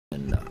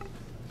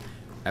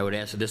I would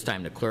ask at this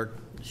time the clerk,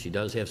 she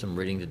does have some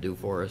reading to do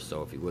for us,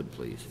 so if you would,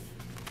 please.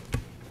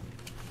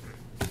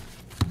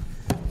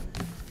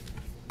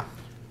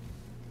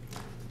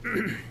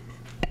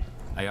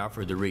 I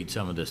offered to read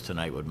some of this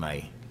tonight with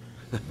my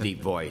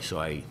deep voice, so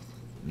I'm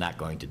not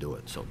going to do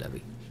it. So,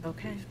 Debbie.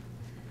 Okay.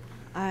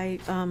 I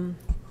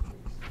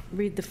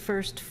read the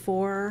first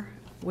 4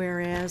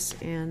 whereas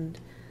and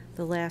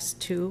the last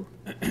 2.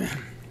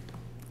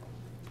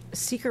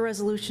 Seeker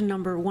Resolution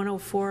Number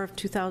 104 of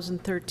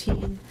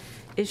 2013,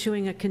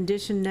 issuing a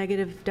condition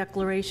negative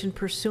declaration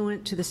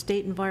pursuant to the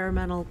State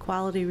Environmental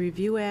Quality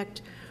Review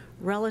Act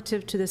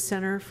relative to the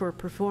Center for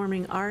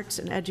Performing Arts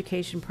and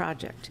Education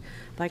project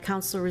by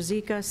Councilor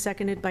Ruzicka,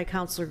 seconded by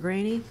Councilor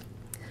Graney.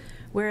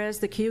 Whereas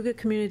the Cayuga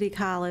Community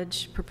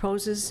College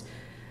proposes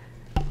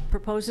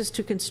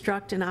to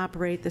construct and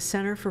operate the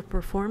Center for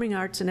Performing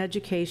Arts and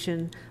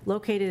Education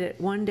located at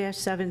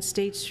 1-7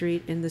 State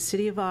Street in the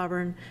City of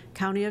Auburn,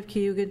 County of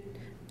Cayuga,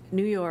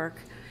 New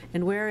York,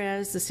 and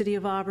whereas the City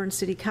of Auburn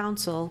City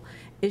Council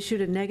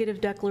issued a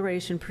negative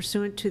declaration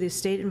pursuant to the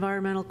State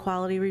Environmental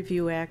Quality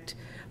Review Act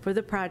for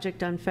the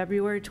project on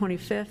February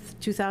 25th,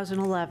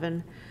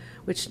 2011,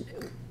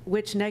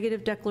 which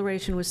negative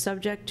declaration was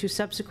subject to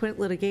subsequent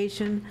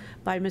litigation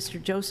by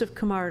Mr. Joseph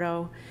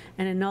Camardo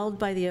and annulled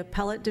by the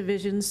Appellate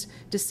Division's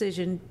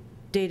decision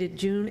dated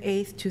June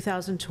 8th,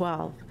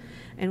 2012.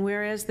 And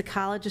whereas the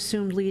college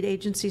assumed lead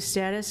agency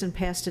status and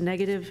passed a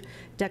negative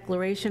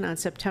declaration on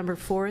September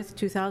 4th,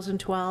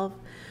 2012,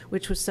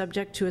 which was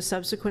subject to a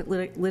subsequent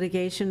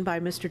litigation by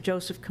Mr.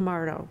 Joseph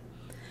Camardo.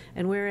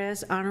 And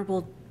whereas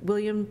Honorable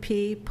William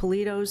P.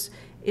 Politos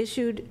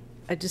issued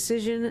a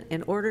decision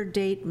and order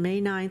date May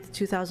 9th,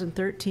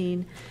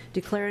 2013,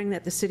 declaring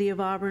that the City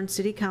of Auburn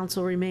City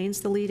Council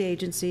remains the lead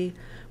agency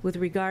with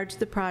regard to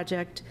the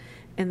project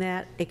and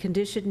that a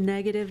conditioned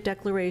negative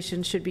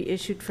declaration should be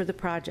issued for the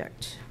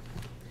project.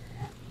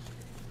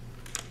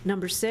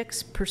 Number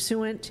 6,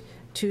 pursuant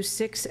to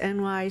 6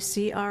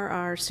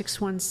 NYCRR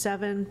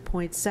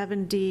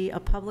 617.7D, a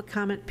public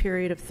comment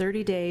period of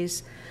 30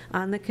 days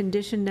on the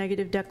condition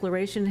negative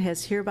declaration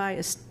is hereby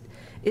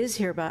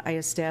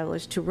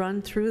established to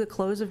run through the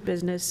close of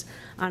business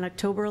on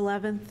October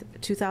 11th,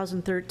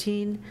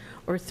 2013,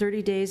 or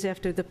 30 days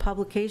after the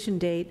publication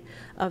date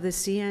of the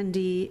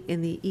CND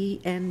in the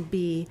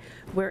ENB,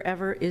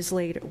 whichever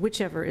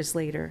is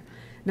later.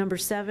 Number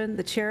 7,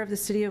 the chair of the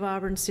City of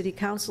Auburn City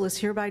Council is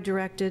hereby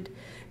directed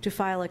to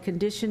file a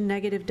condition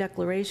negative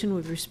declaration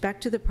with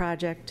respect to the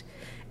project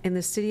in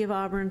the City of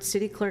Auburn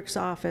City Clerk's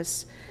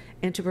office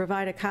and to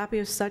provide a copy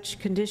of such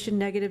condition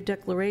negative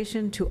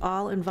declaration to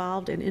all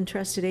involved and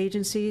interested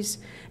agencies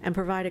and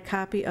provide a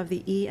copy of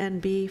the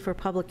ENB for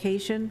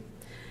publication.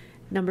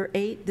 Number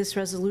 8, this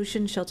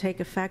resolution shall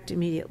take effect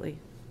immediately.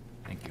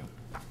 Thank you.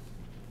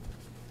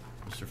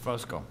 Mr.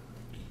 Fusco.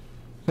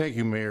 Thank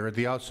you, Mayor. At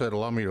the outset,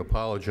 allow me to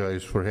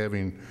apologize for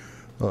having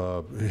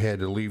had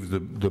to leave the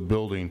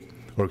building,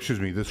 or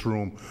excuse me, this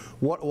room.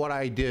 What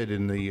I did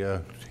in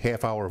the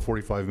half hour,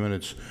 45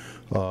 minutes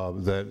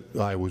that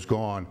I was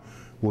gone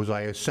was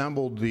I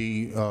assembled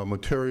the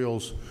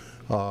materials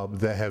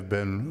that have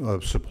been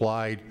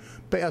supplied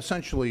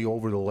essentially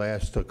over the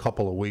last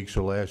couple of weeks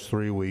or last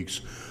 3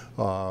 weeks,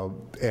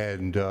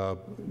 and to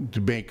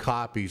make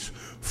copies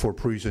for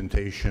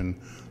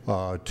presentation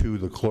to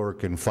the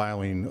clerk and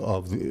filing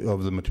of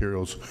the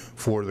materials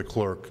for the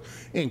clerk,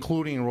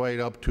 including right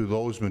up to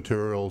those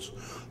materials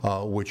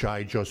which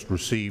I just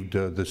received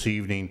this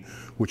evening,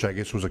 which I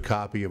guess was a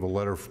copy of a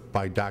letter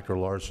by Dr.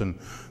 Larson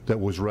that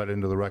was read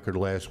into the record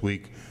last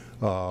week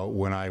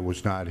when I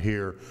was not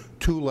here.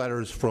 2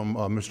 letters from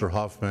Mr.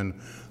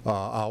 Huffman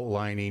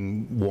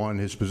outlining, one,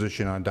 his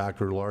position on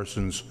Dr.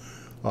 Larson's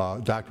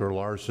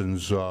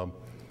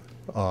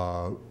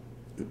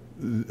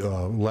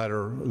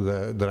letter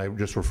that I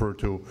just referred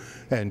to,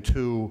 and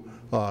 2,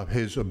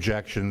 his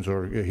objections,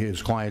 or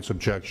his client's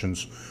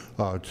objections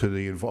to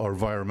the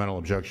environmental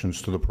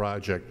objections to the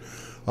project.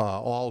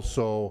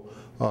 Also,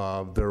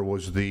 there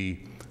was the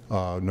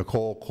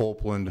Nicole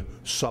Copeland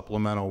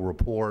supplemental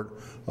report,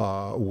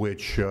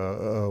 which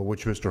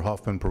Mr.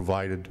 Huffman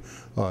provided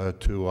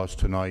to us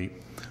tonight.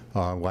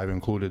 I've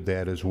included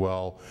that as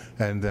well.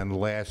 And then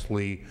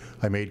lastly,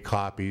 I made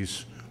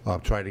copies,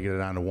 tried to get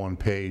it onto one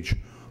page,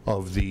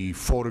 of the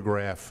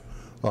photograph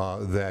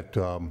that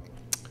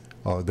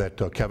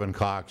Kevin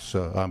Cox,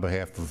 on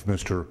behalf of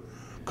Mr.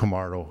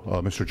 Camardo,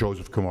 Mr.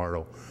 Joseph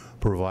Camardo,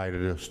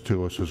 provided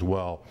to us as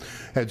well.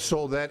 And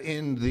so that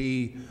in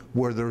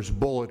where there's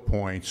bullet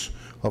points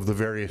of the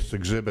various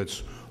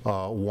exhibits,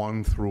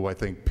 1 through I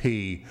think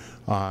P,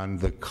 on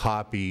the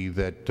copy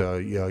that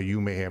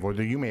you may have, or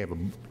that you may have a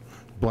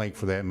blank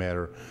for that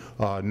matter,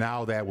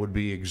 now that would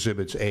be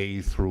exhibits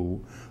A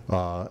through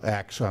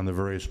X on the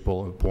various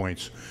bullet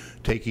points,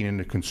 taking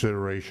into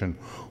consideration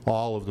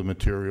all of the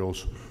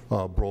materials,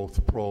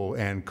 both pro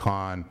and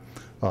con,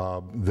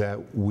 that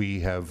we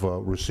have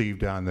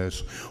received on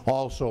this.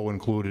 Also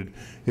included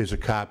is a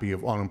copy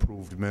of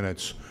unimproved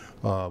minutes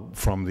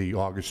from the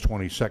August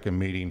 22nd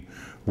meeting,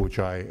 which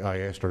I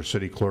asked our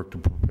city clerk to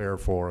prepare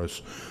for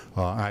us.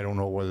 I don't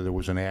know whether there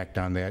was an act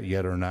on that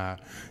yet or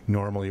not.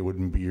 Normally, it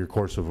wouldn't be your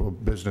course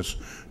of business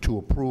to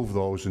approve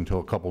those until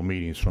a couple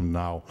meetings from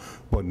now.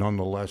 But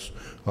nonetheless,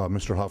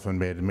 Mr. Huffman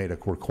made a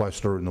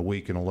request during the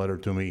week in a letter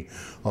to me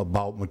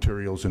about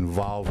materials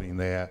involving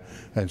that,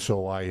 and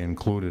so I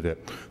included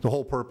it. The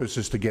whole purpose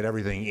is to get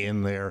everything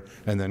in there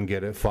and then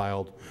get it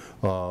filed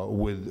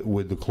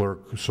with the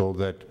clerk, so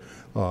that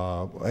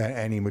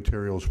any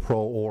materials pro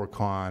or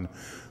con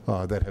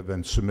that have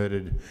been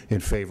submitted in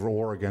favor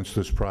or against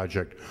this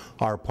project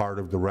are part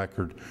of the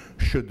record,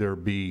 should there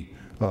be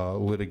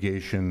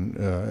litigation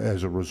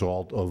as a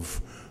result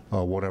of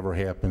whatever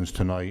happens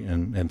tonight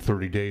and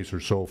 30 days or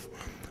so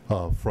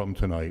from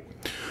tonight.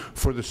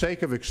 For the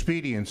sake of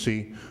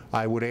expediency,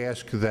 I would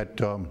ask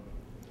that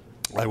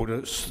I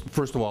would,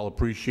 first of all,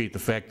 appreciate the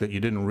fact that you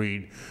didn't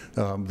read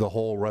the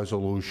whole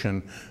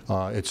resolution.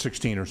 It's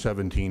 16 or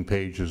 17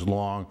 pages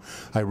long.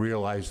 I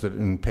realize that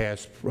in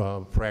past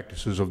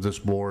practices of this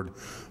board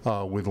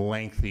with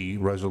lengthy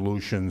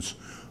resolutions,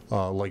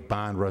 like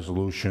bond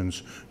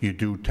resolutions, you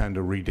do tend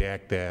to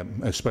redact that,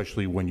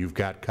 especially when you've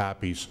got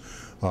copies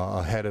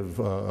ahead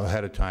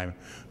of time,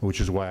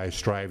 which is why I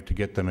strive to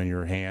get them in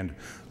your hand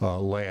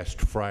last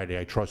Friday.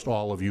 I trust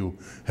all of you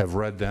have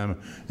read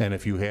them, and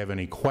if you have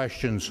any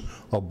questions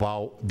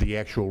about the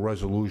actual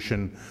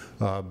resolution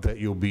that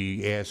you'll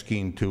be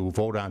asking to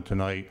vote on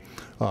tonight,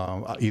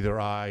 either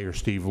I or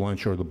Steve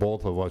Lynch or the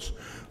both of us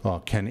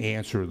can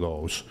answer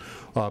those.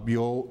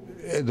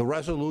 The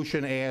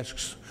resolution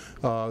asks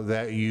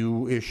that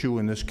you issue,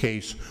 in this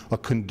case, a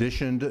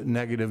conditioned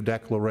negative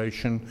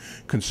declaration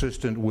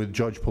consistent with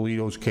Judge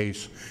Polito's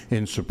case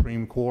in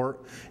Supreme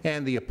Court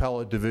and the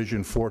Appellate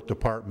Division 4th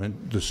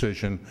Department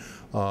decision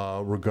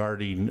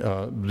regarding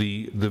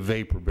the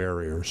vapor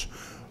barriers.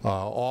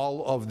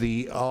 All of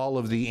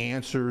the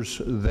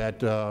answers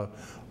that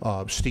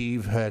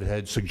Steve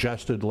had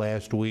suggested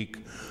last week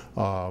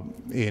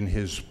in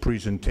his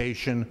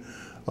presentation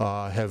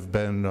have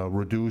been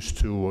reduced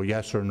to a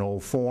yes or no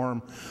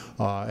form,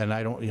 and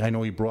I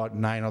know he brought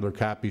 9 other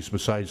copies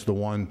besides the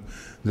one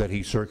that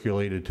he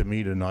circulated to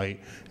me tonight,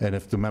 and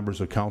if the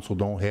members of council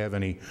don't have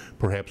any,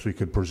 perhaps we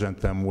could present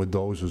them with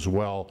those as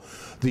well.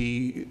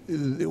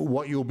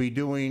 What you'll be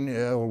doing,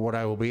 or what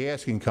I will be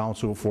asking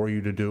council for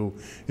you to do,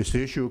 is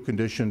to issue a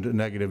conditioned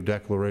negative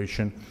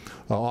declaration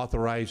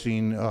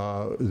authorizing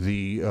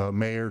the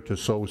mayor to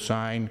so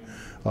sign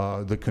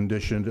the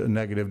conditioned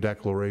negative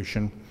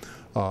declaration,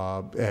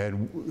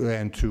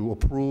 and to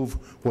approve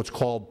what's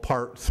called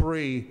Part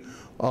 3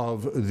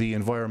 of the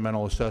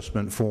environmental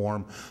assessment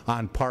form.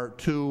 On Part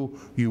 2,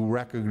 you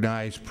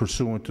recognize,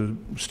 pursuant to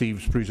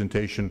Steve's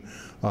presentation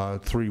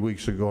 3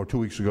 weeks ago or 2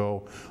 weeks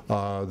ago,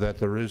 that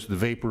there is the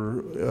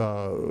vapor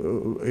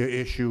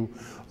issue,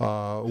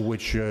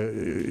 which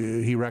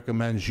he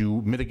recommends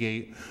you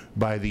mitigate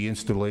by the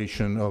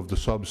installation of the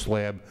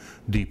subslab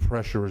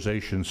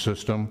depressurization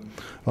system.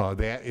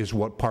 That is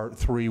what Part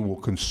 3 will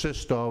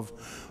consist of.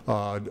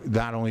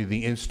 Not only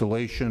the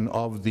installation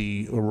of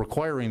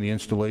requiring the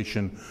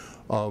installation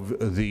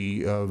of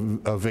the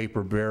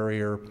vapor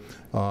barrier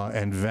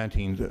and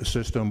venting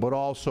system, but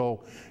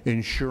also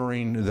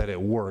ensuring that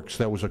it works.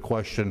 That was a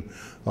question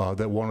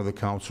that one of the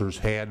councilors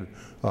had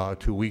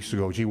 2 weeks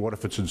ago. Gee, what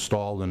if it's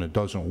installed and it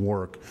doesn't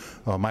work?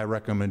 My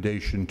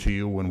recommendation to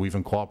you, when we've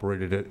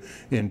incorporated it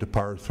into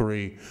Part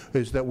 3,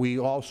 is that we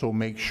also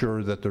make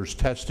sure that there's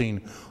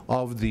testing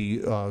of the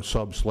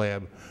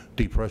subslab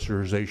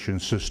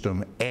depressurization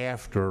system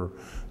after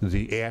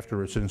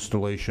its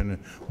installation,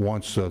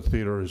 once the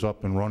theater is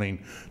up and running,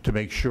 to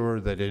make sure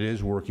that it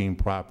is working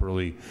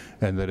properly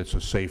and that it's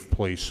a safe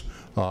place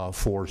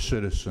for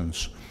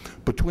citizens.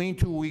 Between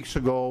 2 weeks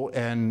ago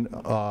and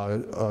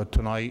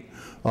tonight,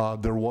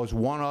 there was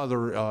one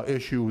other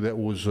issue that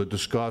was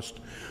discussed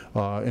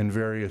in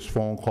various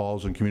phone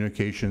calls and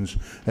communications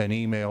and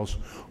emails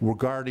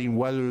regarding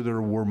whether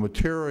there were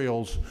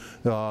materials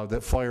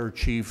that Fire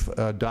Chief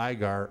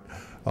Dygart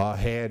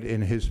had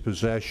in his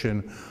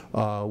possession,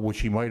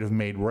 which he might have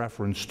made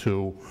reference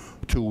to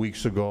 2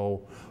 weeks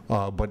ago,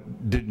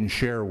 but didn't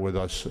share with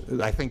us,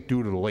 I think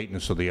due to the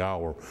lateness of the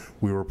hour.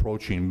 We were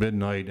approaching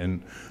midnight,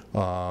 and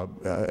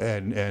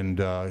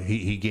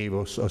he gave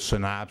us a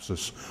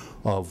synopsis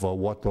of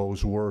what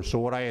those were. So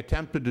what I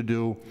attempted to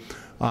do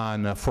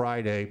on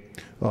Friday,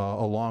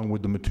 along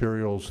with the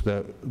materials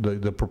that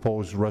the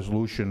proposed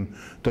resolution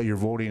that you're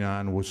voting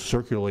on was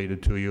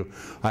circulated to you,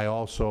 I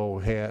also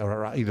had,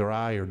 or either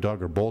I or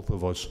Doug or both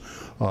of us,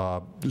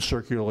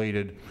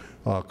 circulated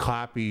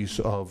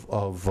copies of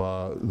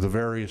the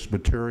various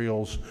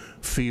materials,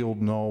 field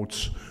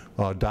notes,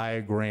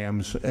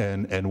 diagrams,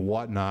 and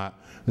whatnot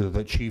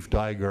that Chief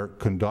Dygart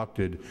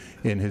conducted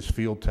in his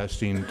field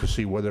testing to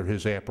see whether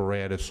his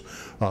apparatus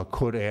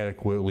could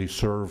adequately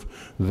serve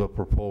the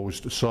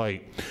proposed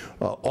site.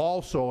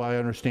 Also, I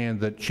understand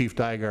that Chief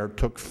Dygart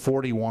took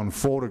 41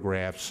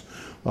 photographs,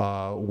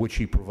 which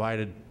he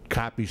provided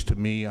copies to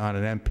me on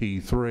an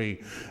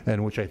MP3,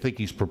 and which I think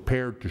he's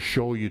prepared to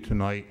show you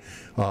tonight,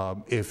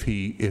 if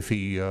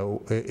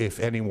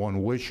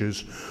anyone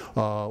wishes,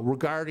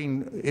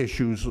 regarding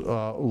issues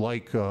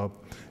like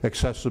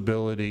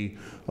accessibility,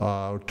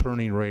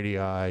 turning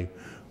radii,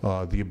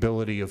 the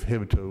ability of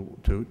him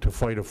to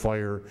fight a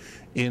fire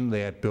in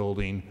that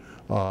building,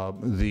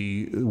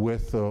 the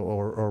width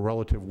or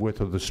relative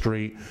width of the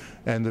street,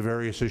 and the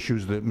various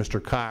issues that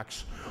Mr.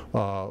 Cox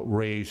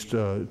raised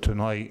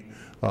tonight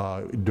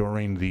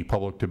during the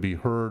public to be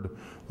heard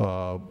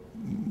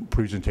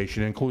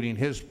presentation, including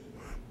his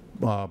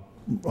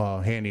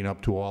handing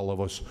up to all of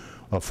us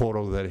a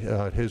photo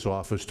that his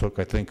office took,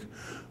 I think,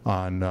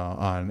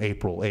 on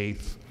April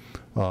 8th,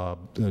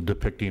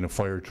 depicting a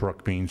fire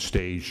truck being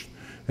staged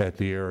at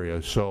the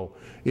area. So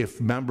if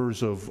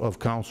members of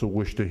council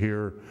wish to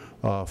hear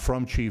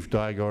from Chief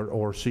Dygart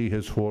or see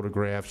his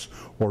photographs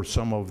or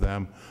some of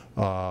them,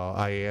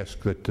 I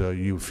ask that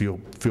you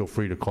feel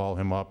free to call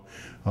him up.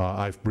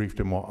 I've briefed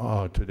him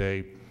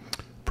today,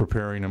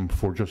 preparing him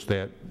for just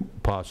that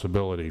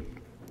possibility.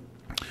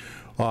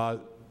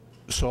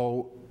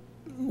 So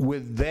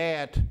with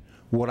that,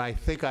 what I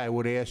think I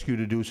would ask you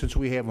to do, since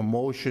we have a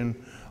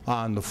motion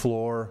on the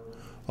floor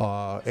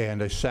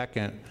and a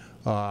second,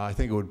 I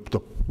think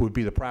it would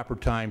be the proper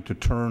time to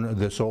turn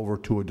this over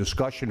to a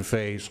discussion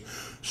phase,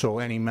 so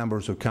any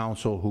members of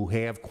council who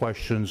have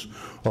questions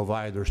of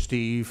either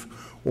Steve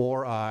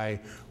or I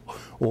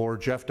or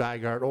Jeff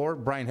Dygart or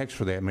Brian Hicks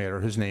for that matter,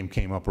 his name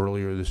came up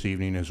earlier this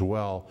evening as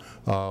well,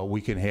 we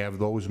can have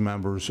those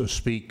members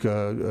speak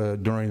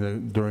during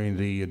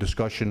the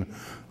discussion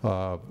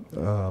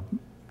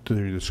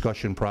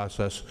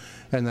process,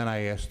 and then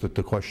I ask that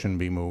the question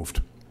be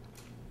moved.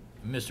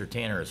 Mr.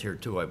 Tanner is here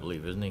too, I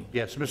believe, isn't he?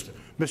 Yes,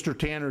 Mr.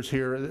 Tanner's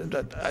here.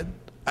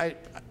 I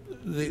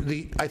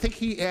think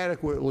he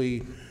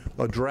adequately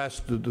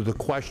addressed the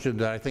question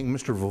that I think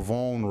Mr.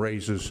 Vavone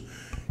raises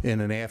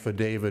in an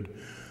affidavit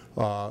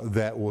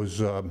that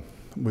was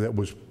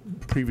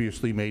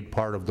previously made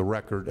part of the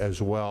record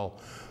as well,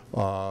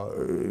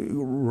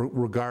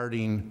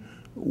 regarding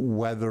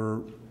whether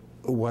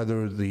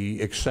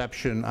the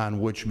exception on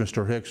which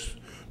Mr. Hicks,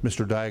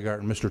 Mr.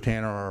 Dygart, and Mr.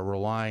 Tanner are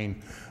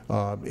relying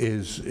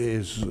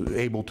is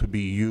able to be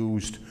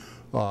used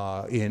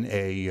in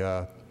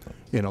a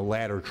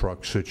ladder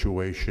truck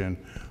situation.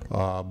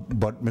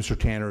 But Mr.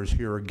 Tanner is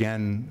here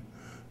again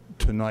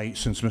tonight,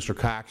 since Mr.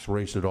 Cox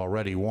raised it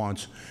already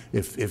once.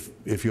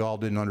 If you all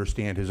didn't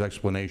understand his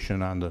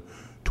explanation on the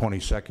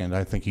 22nd,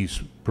 I think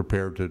he's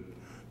prepared to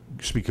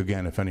speak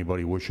again if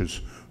anybody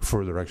wishes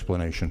further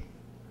explanation.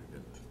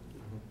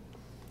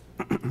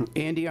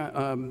 Andy,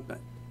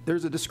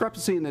 there's a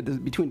discrepancy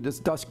between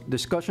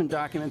discussion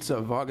documents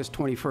of August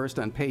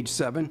 21st on page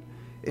 7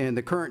 and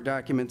the current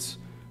documents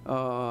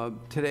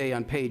today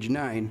on page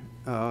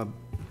 9.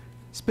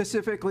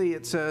 Specifically,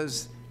 it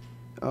says...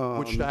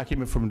 Which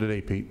document from today,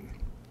 Pete?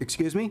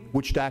 Excuse me?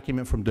 Which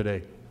document from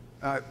today?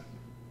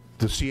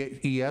 The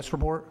CES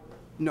report?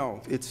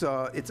 No, it's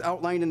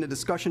outlined in the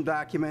discussion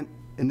document,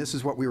 and this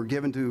is what we were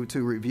given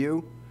to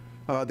review.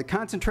 The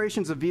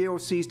concentrations of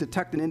VOCs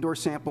detected in indoor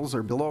samples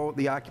are below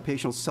the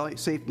Occupational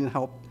Safety and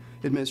Health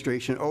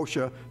Administration,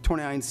 OSHA,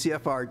 29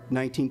 CFR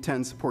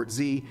 1910 Support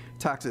Z,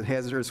 toxic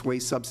hazardous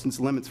waste substance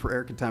limits for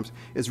air contaminants,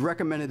 is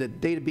recommended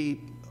that data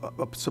be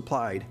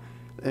supplied.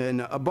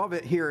 And above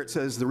it here, it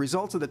says the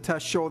results of the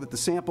test show that the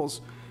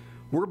samples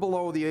were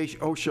below the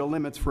OSHA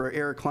limits for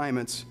air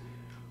climates,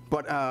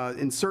 but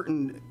in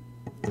certain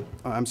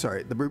in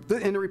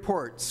the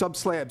report,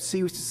 subslab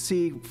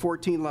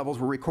CC14 levels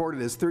were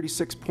recorded as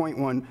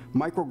 36.1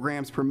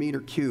 micrograms per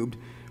meter cubed,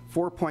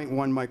 4.1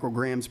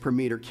 micrograms per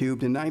meter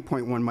cubed, and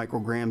 9.1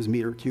 micrograms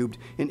meter cubed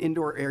in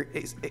indoor air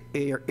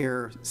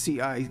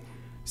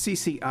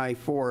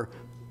CCI4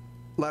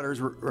 levels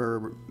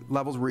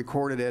were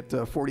recorded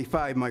at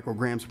 45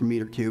 micrograms per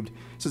meter cubed. It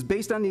says,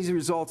 based on these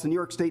results, the New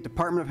York State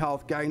Department of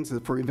Health guidance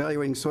for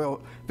evaluating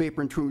soil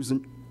vapor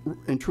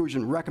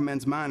intrusion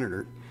recommends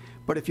monitoring.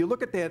 But if you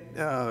look at that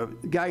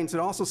guidance, it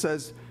also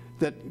says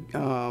that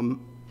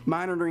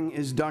monitoring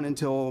is done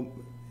until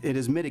it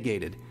is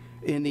mitigated.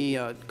 In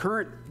the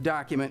current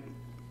document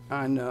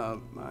on,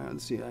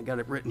 let's see, I got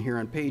it written here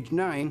on page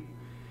 9,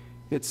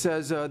 it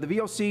says the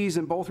VOCs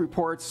in both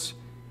reports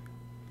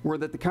were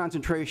that the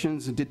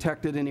concentrations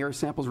detected in air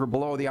samples were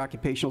below the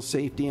Occupational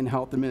Safety and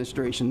Health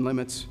Administration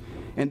limits,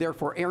 and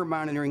therefore air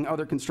monitoring and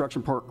other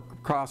construction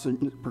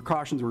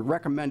precautions were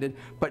recommended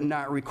but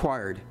not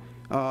required.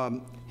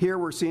 Here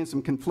we're seeing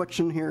some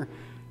confliction here.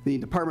 The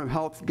Department of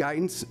Health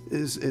guidance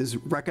is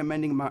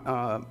recommending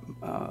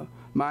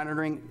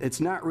monitoring. It's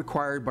not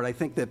required, but I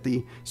think that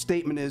the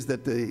statement is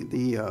that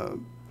the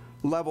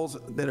levels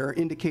that are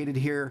indicated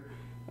here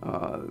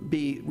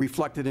be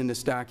reflected in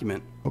this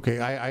document.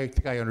 Okay, I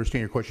think I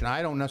understand your question.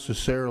 I don't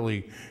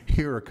necessarily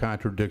hear a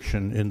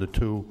contradiction in the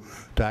two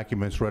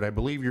documents, right? I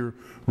believe you're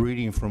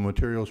reading from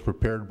materials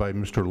prepared by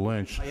Mr.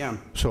 Lynch. I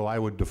am. So I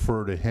would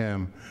defer to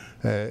him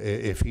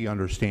if he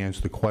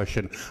understands the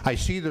question. I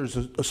see there's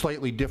a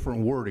slightly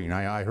different wording.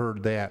 I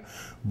heard that,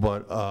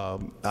 but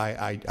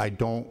I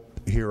don't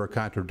hear a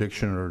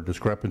contradiction or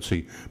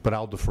discrepancy, but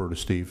I'll defer to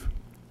Steve.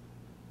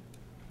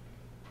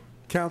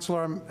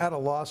 Counselor, I'm at a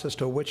loss as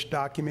to which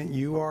document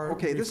you are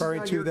Okay, this is referring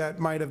not to your- that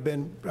might have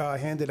been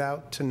handed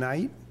out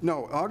tonight.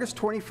 No, August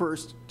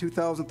 21st,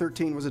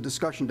 2013 was a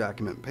discussion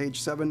document,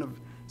 page 7 of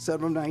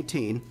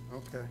 19,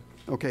 Okay.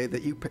 okay,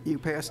 that you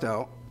passed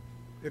out.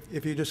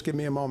 If you just give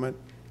me a moment,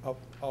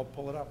 I'll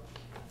pull it up.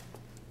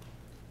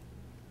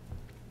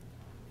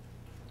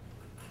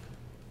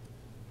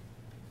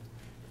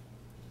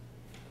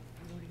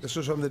 This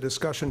is from the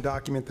discussion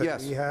document that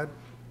Yes. we had?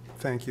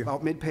 Thank you.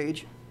 About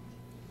mid-page,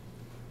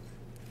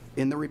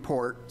 in the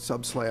report,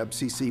 subslab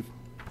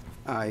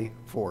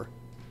CCI4.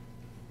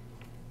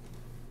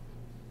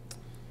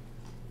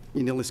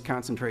 You need to list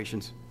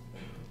concentrations.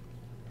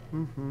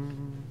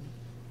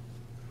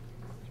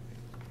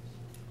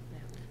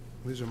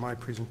 These are my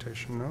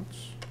presentation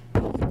notes.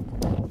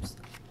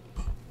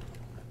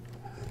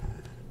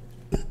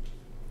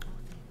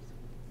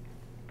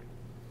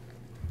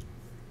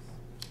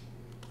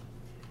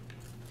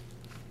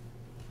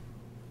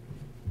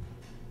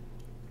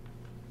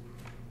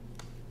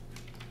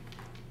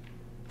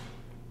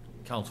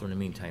 Counselor, in the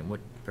meantime, what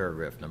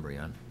paragraph number are you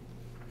on?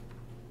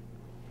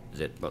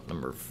 Is it about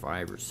number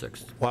 5 or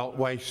 6? Well,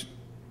 while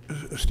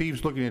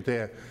Steve's looking at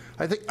that,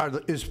 I think,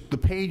 is the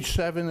page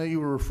 7 that you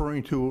were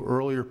referring to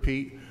earlier,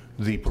 Pete,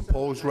 the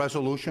proposed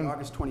resolution?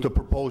 August 20. The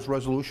proposed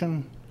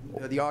resolution?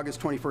 The August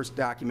 21st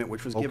document,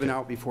 which was given Okay.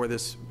 out before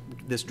this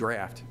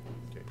draft.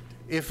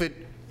 If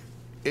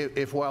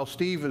while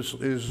Steve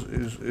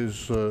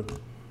is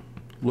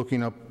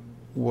looking up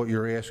what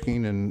you're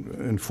asking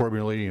and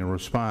formulating a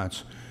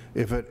response,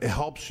 if it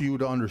helps you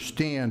to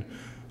understand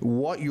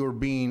what you're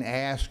being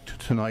asked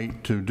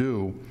tonight to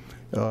do,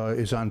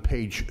 is on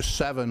page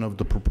 7 of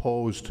the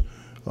proposed,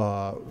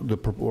 or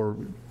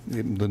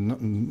the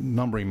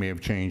numbering may have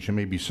changed, it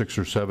may be 6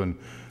 or 7,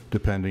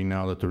 depending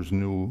now that there's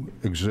new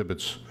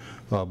exhibits.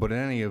 But in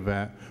any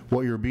event,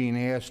 what you're being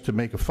asked to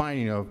make a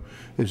finding of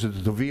is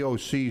that the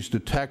VOCs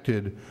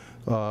detected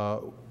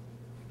were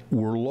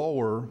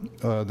lower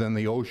than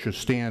the OSHA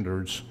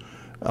standards,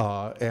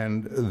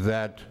 and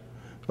that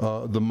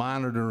the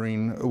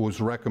monitoring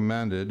was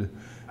recommended,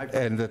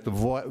 and that the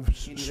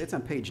Andy, that's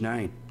on page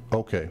 9.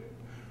 okay,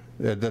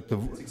 that the,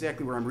 That's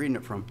exactly where I'm reading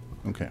it from.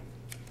 okay.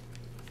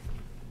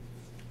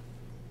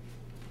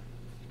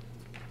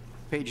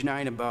 Page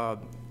 9,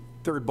 about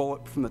third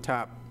bullet from the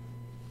top.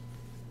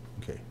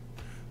 Okay,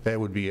 that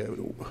would be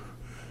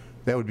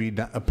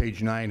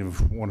page 9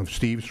 of one of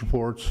Steve's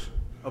reports.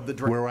 Of the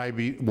draft. Where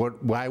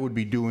what I would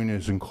be doing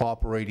is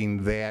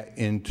incorporating that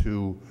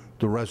into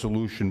the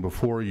resolution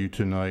before you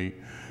tonight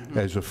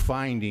as a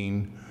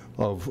finding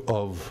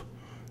of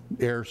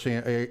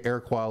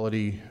air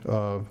quality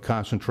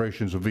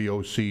concentrations of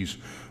VOCs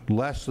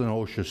less than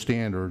OSHA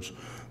standards,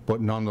 but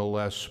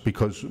nonetheless,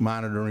 because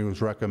monitoring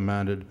was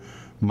recommended,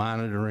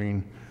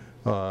 monitoring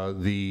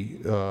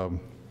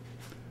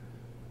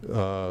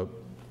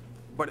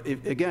But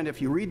again,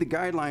 if you read the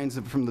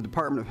guidelines from the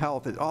Department of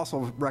Health, it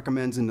also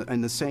recommends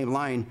in the same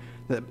line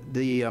that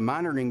the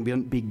monitoring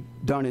be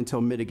done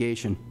until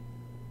mitigation.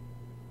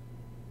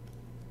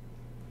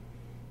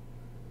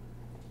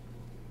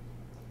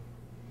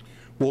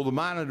 well, the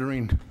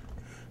monitoring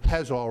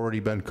has already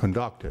been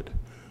conducted.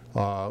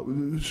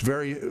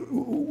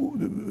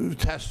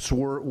 Tests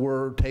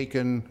were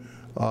taken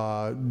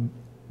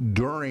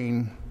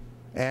during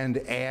and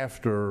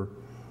after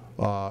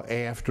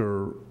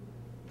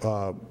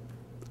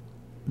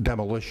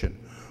demolition.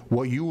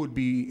 What you would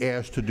be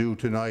asked to do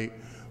tonight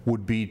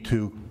would be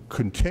to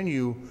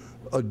continue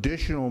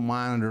additional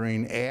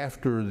monitoring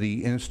after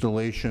the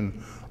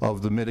installation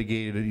of the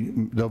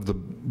of the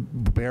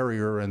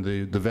barrier and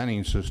the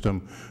venting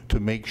system to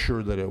make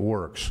sure that it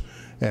works.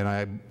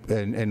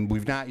 And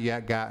we've not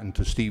yet gotten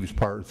to Steve's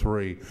part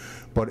 3,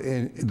 but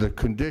in the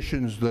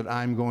conditions that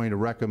I'm going to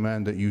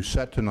recommend that you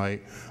set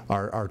tonight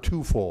are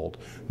twofold.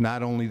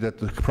 Not only that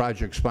the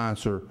project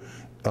sponsor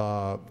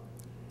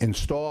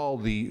install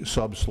the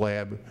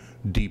sub-slab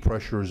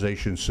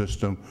depressurization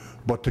system,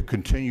 but to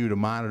continue to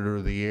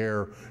monitor the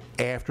air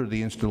after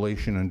the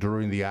installation and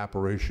during the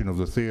operation of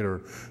the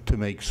theater to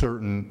make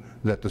certain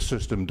that the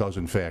system does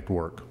in fact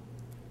work.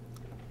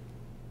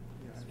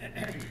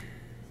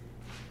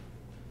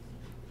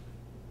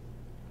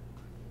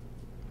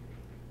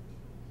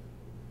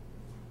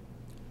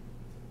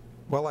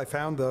 Well, I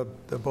found the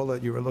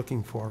bullet you were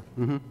looking for.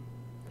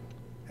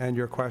 And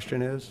your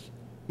question is?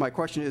 My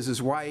question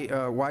is why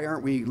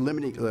aren't we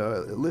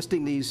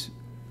listing these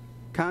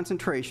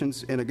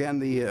concentrations, and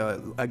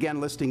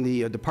again listing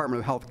the Department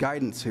of Health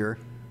guidance here,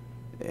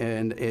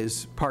 and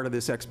as part of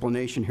this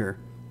explanation here?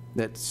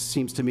 That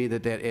seems to me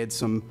that adds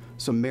some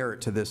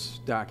merit to this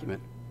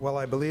document. Well,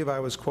 I believe I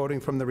was quoting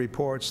from the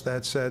reports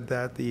that said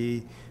that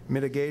the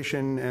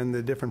mitigation and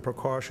the different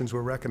precautions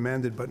were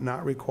recommended but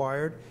not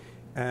required.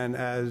 And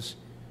as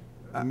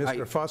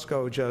Mr.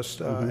 Fusco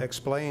just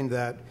explained,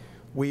 that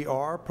we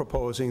are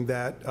proposing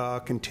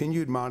that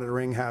continued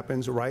monitoring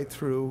happens right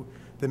through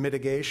the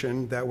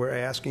mitigation that we're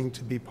asking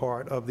to be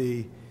part of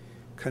the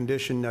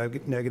condition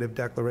negative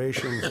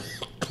declaration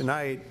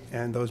tonight,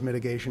 and those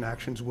mitigation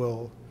actions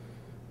will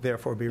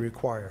therefore be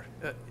required.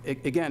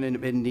 Again,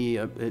 in the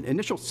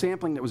initial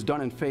sampling that was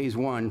done in Phase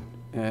 1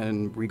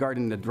 and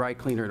regarding the dry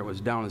cleaner that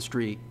was down the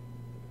street,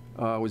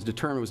 was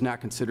determined was not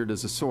considered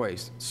as a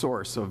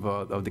source of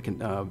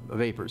the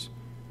vapors.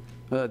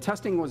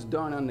 Testing was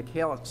done on the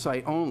Calyx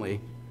site only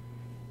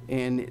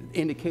and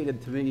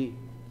indicated to me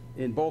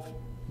in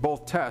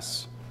both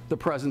tests the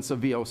presence of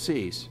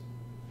VOCs.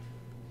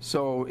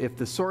 So if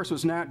the source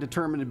was not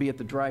determined to be at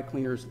the dry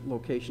cleaner's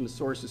location, the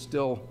source is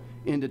still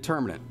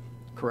indeterminate,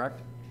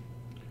 correct?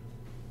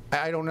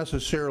 I don't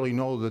necessarily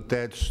know that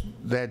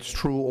that's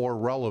true or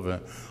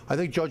relevant. I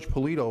think Judge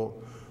Polito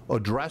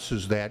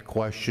addresses that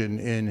question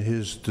in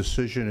his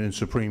decision in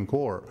Supreme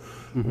Court,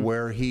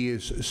 where he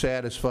is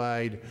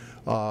satisfied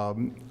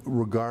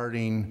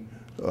regarding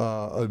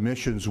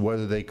emissions,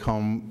 whether they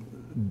come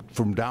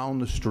from down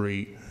the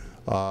street,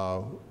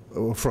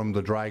 from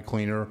the dry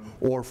cleaner,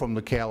 or from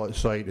the Calyx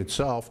site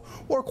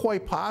itself, or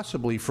quite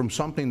possibly from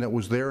something that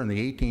was there in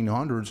the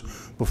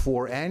 1800s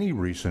before any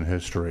recent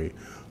history.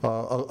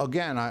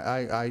 Again,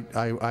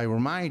 I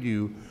remind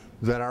you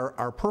that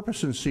our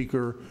purpose in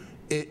seeker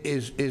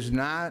is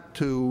not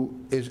to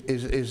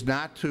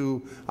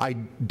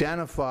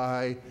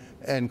identify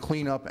and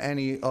clean up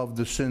any of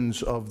the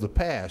sins of the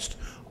past.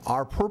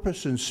 Our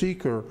purpose in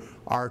seeker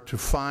are to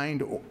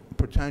find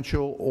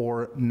potential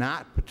or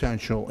not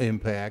potential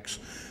impacts,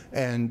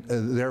 and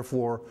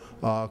therefore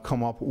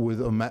come up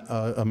with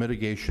a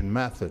mitigation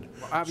method.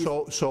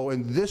 So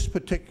in this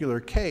particular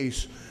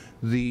case,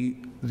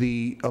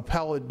 the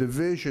appellate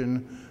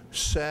division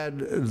said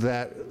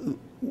that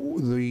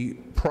the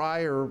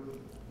prior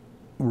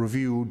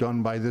review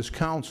done by this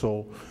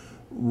council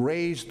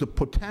raised the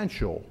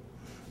potential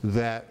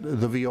that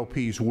the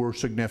VOPs were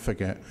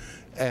significant,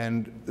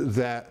 and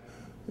that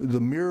the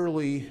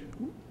merely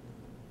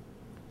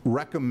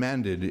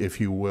recommended, if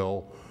you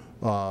will,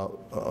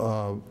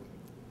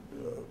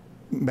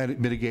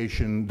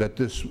 mitigation that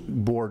this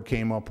board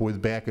came up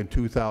with back in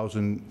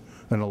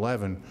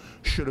 2011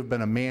 should have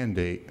been a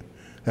mandate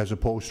as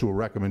opposed to a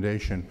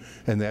recommendation,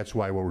 and that's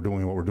why we're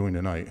doing what we're doing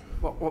tonight.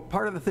 Well,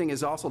 part of the thing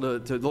is also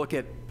to look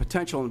at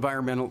potential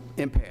environmental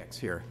impacts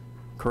here,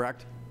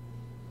 correct?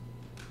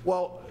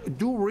 Well,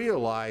 do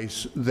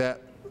realize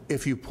that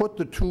if you put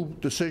the two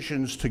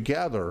decisions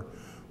together,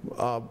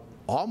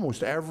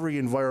 almost every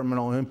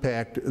environmental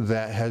impact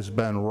that has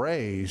been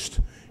raised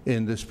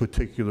in this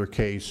particular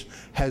case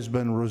has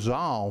been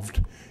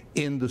resolved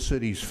in the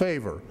city's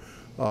favor.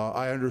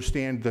 I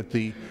understand that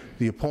the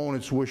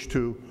opponents wish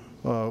to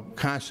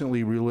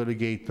constantly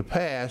relitigate the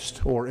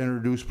past or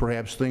introduce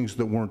perhaps things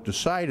that weren't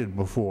decided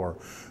before.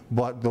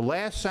 But the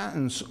last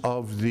sentence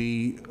of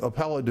the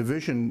appellate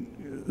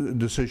division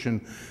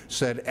decision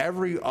said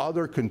every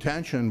other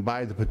contention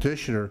by the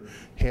petitioner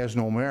has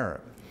no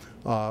merit.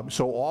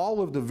 So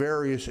all of the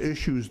various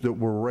issues that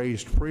were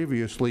raised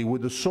previously,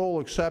 with the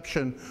sole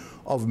exception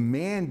of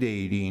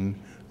mandating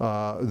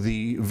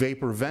the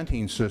vapor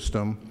venting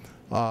system,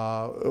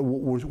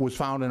 was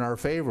found in our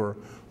favor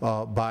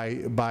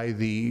by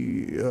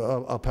the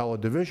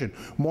appellate division.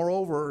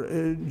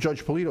 Moreover,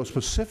 Judge Polito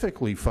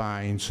specifically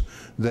finds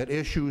that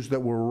issues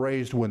that were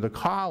raised when the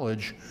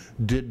college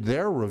did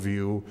their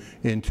review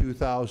in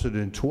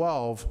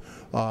 2012,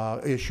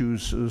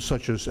 issues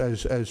such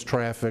as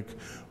traffic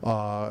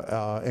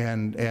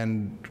and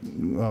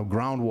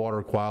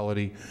groundwater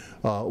quality,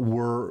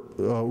 were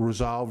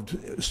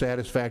resolved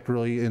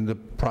satisfactorily in the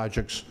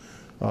project's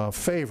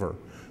favor.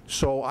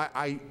 So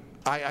I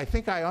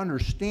think I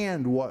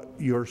understand what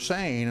you're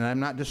saying, and I'm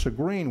not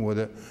disagreeing with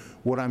it.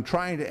 What I'm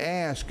trying to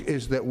ask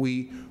is that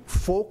we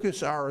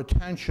focus our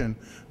attention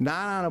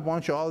not on a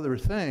bunch of other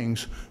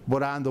things,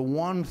 but on the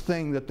one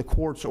thing that the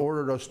court's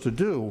ordered us to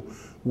do,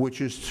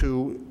 which is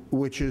to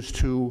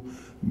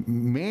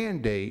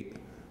mandate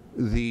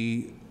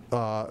the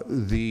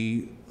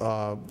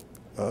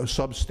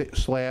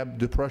sub-slab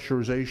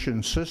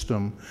depressurization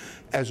system,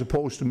 as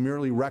opposed to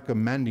merely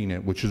recommending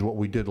it, which is what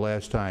we did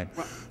last time.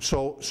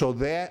 So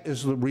that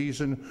is the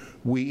reason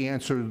we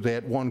answered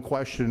that one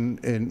question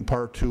in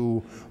part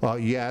two.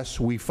 Yes,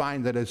 we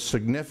find that it's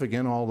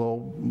significant,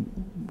 although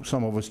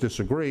some of us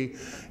disagree,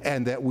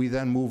 and that we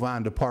then move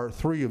on to part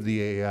three of the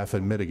AAF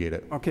and mitigate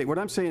it. Okay, what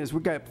I'm saying is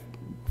we've got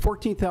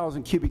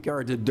 14,000 cubic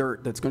yards of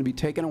dirt that's going to be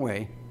taken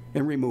away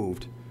and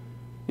removed.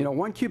 You know,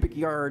 1 cubic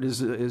yard is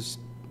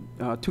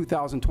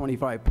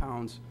 2,025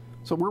 pounds.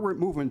 So we're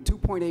removing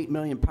 2.8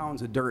 million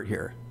pounds of dirt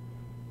here.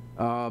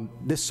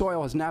 This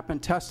soil has not been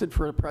tested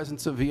for the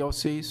presence of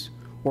VOCs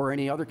or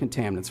any other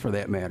contaminants for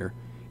that matter.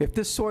 If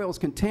this soil is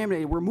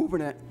contaminated, we're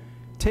moving it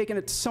taking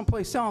it to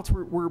someplace else,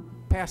 we're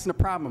passing the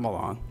problem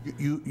along.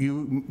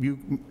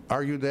 You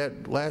argued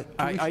that last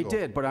 2 weeks I ago.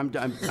 did, but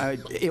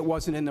it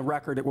wasn't in the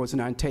record. It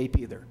wasn't on tape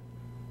either.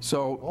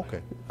 So,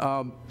 Okay.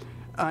 on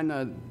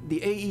the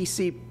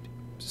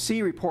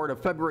AEC report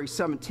of February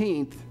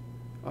 17th,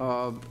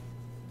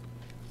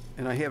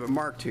 and I have it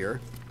marked here,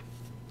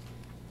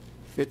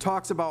 it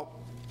talks about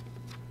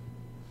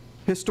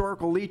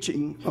historical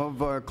leaching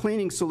of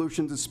cleaning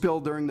solutions that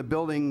spilled during the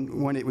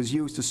building when it was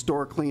used to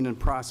store, clean, and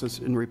process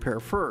and repair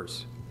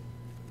furs.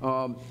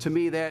 To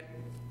me, that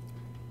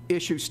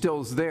issue still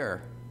is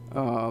there.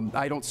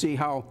 I don't see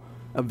how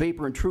a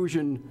vapor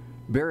intrusion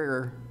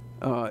barrier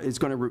is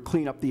going to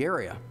clean up the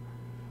area.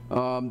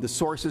 The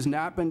source has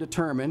not been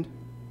determined.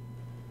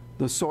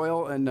 The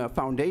soil and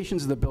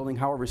foundations of the building,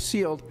 however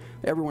sealed,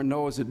 everyone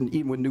knows that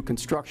even with new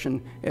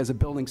construction, as a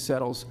building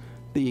settles,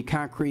 the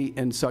concrete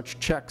and such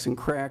checks and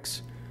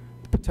cracks,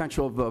 the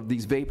potential of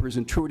these vapors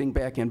intruding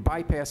back and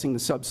bypassing the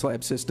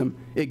subslab system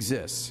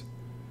exists.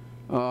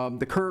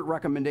 The current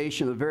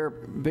recommendation of the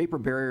vapor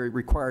barrier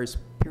requires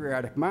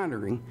periodic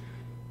monitoring.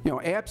 You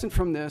know, absent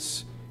from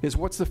this is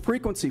what's the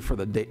frequency for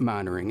the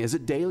monitoring? Is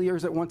it daily or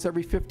is it once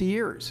every 50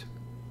 years?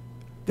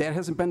 That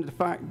hasn't been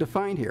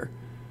defined here.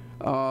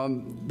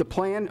 The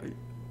plan,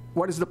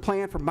 what is the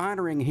plan for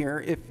monitoring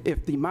here?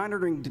 If the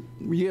monitoring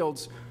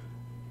yields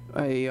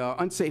a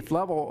unsafe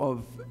level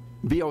of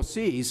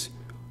VOCs,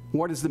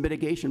 what is the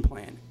mitigation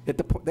plan? At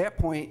that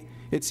point,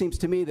 it seems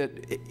to me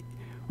that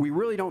we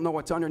really don't know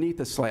what's underneath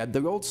the slab.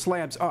 The old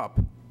slab's up.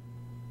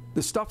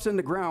 The stuff's in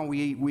the ground.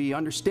 We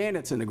understand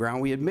it's in the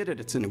ground. We admit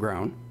it's in the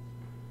ground.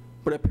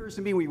 But it appears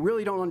to me we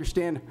really don't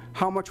understand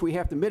how much we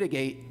have to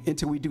mitigate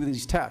until we do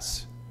these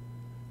tests.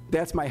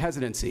 That's my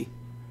hesitancy.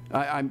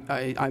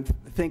 I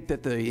think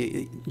that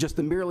just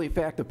the merely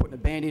fact of putting a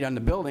Band-Aid on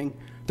the building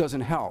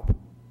doesn't help.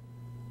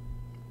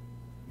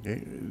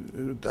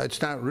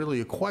 That's not really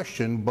a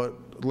question,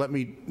 but let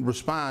me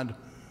respond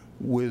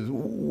with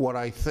what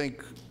I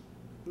think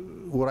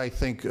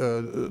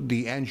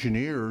the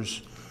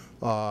engineers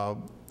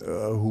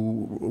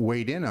who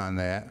weighed in on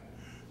that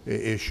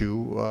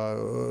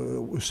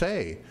issue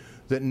say,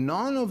 that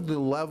none of the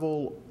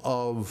level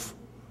of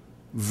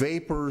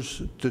vapors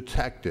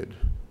detected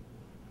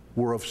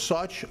were of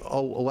such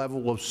a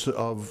level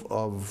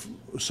of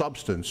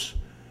substance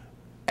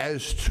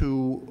as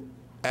to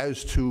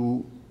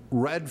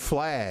red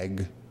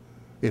flag,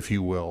 if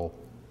you will,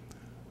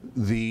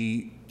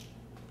 the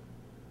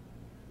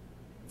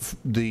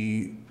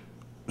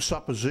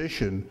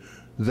supposition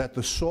that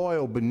the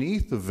soil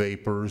beneath the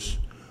vapors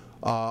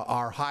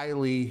are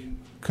highly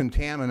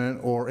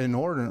contaminant or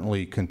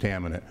inordinately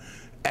contaminant.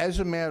 As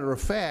a matter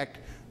of fact,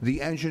 the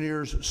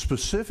engineers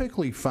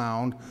specifically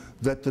found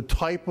that the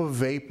type of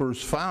vapors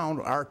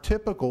found are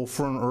typical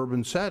for an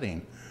urban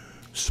setting.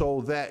 So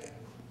that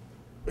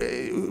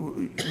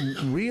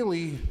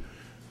really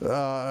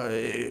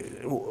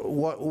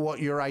what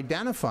you're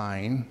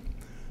identifying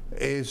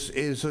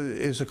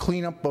is a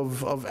cleanup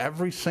of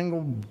every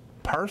single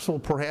parcel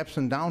perhaps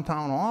in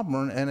downtown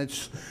Auburn, and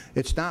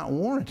it's not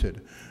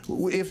warranted.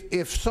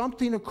 If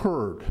something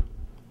occurred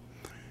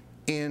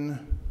in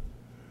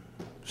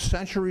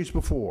centuries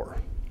before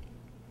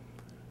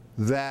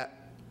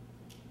that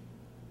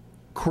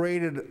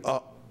created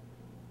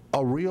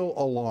a real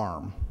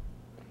alarm,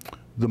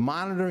 the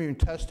monitoring and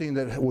testing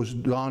that was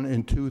done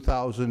in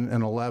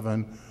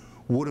 2011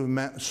 would have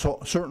met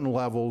certain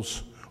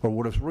levels, or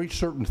would have reached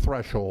certain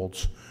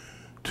thresholds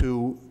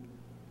to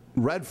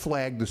red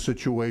flag the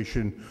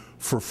situation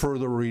for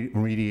further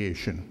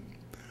remediation.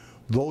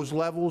 Those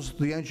levels,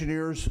 the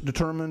engineers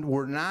determined,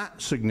 were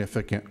not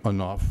significant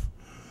enough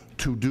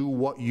to do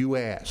what you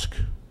ask.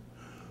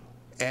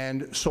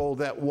 And so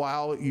that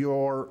while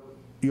your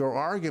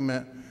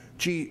argument,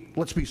 gee,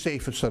 let's be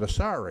safe instead of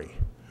sorry,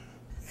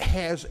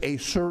 has a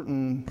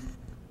certain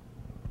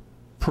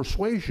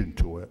persuasion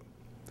to it,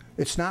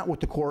 it's not what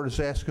the court has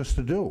asked us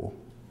to do.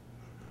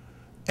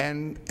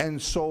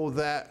 And so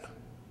that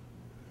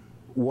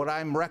what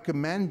I'm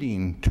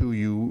recommending to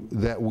you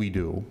that we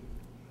do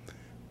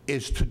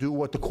is to do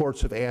what the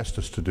courts have asked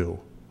us to do.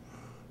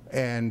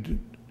 And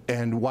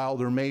while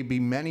there may be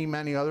many,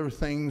 many other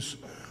things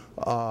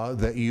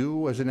that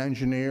you as an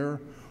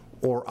engineer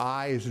or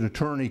I as an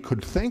attorney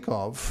could think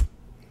of,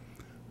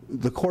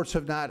 the courts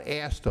have not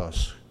asked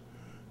us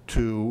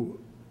to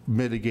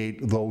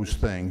mitigate those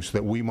things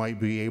that we might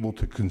be able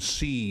to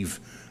conceive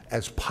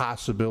as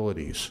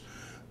possibilities.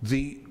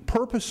 The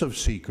purpose of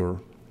seeker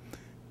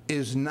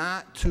is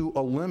not to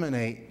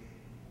eliminate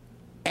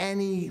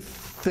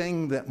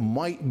anything that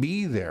might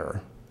be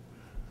there.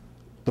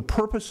 The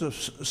purpose of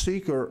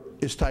seeker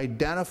is to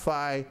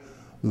identify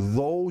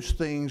those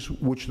things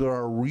which there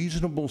are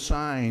reasonable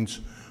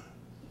signs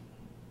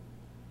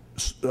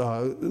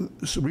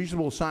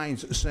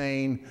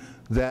saying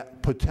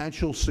that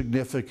potential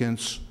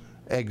significance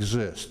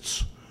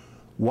exists.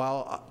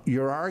 While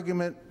your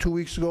argument 2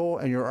 weeks ago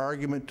and your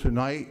argument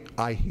tonight,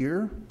 I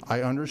hear,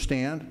 I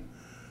understand,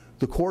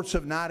 the courts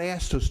have not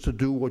asked us to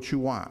do what you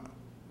want.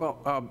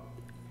 Well,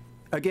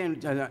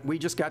 Again, we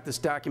just got this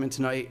document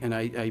tonight, and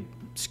I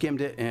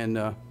skimmed it,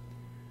 and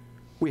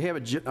we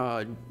have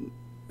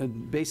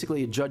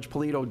basically Judge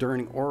Polito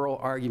during oral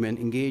argument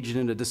engaged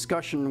in a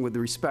discussion with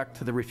respect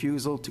to the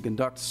refusal to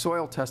conduct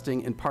soil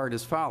testing in part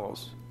as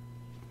follows.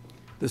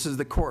 This is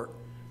the court.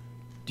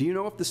 Do you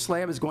know if the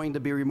slab is going to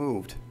be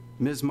removed?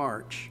 Ms.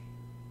 March,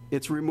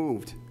 it's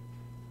removed.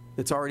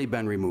 It's already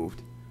been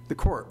removed. The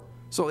court.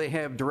 So they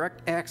have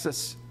direct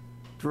access,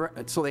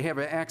 so they have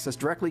access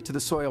directly to the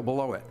soil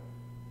below it.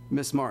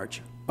 Ms.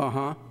 March,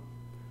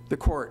 The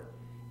court.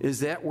 Is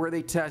that where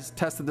they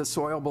tested the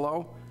soil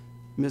below?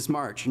 Ms.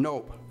 March,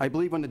 nope. I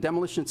believe when the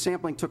demolition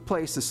sampling took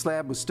place, the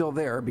slab was still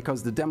there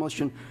because the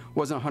demolition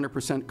wasn't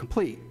 100%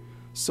 complete.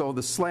 So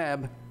the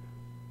slab,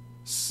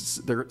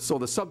 so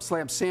the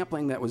sub-slab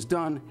sampling that was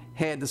done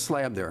had the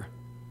slab there.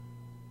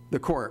 The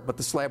court, but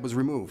the slab was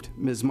removed.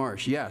 Ms.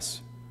 Marsh,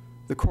 yes.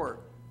 The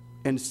court,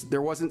 and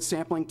there wasn't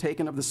sampling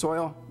taken of the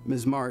soil?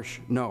 Ms. Marsh,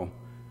 no.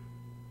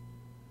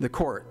 The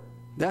court,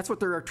 that's what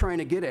they're trying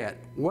to get at.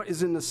 What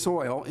is in the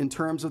soil in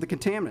terms of the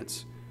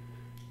contaminants?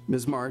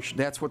 Ms. Marsh,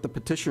 that's what the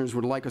petitioners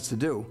would like us to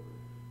do.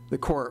 The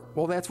court,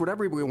 well, that's what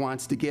everybody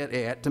wants to get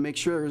at, to make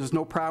sure there's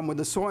no problem with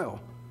the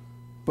soil.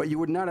 But you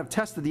would not have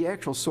tested the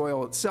actual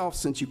soil itself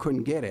since you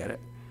couldn't get at it.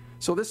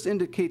 So this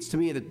indicates to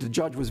me that the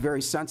judge was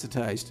very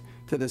sensitized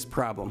to this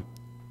problem.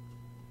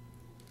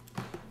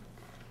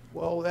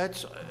 Well,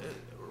 that's,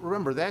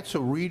 remember, that's a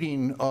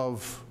reading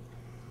of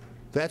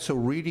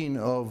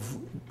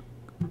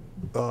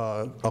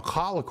a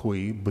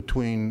colloquy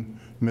between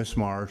Ms.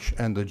 Marsh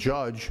and the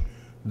judge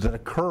that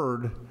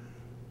occurred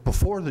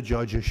before the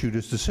judge issued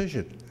his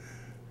decision.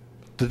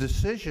 The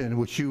decision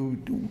which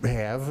you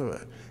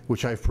have,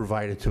 which I've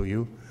provided to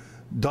you,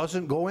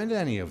 doesn't go into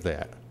any of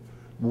that.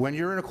 When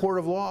you're in a court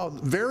of law,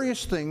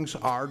 various things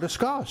are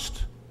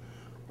discussed.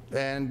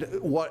 And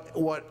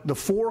what the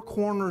four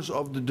corners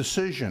of the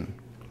decision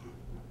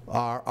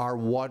are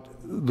what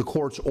the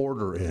court's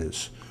order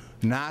is,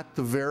 not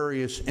the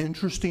various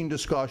interesting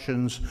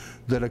discussions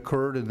that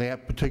occurred in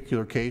that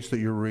particular case that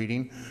you're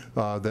reading,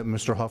 that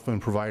Mr. Huffman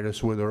provided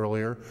us with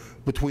earlier,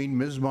 between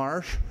Ms.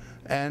 Marsh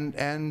and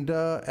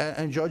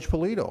Judge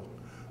Polito.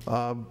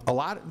 A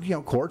lot,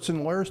 courts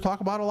and lawyers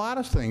talk about a lot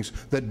of things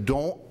that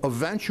don't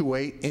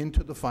eventuate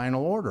into the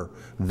final order.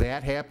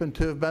 That happened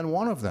to have been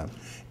one of them.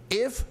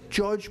 If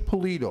Judge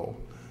Polito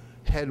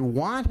had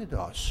wanted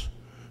us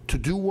to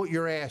do what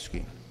you're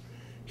asking,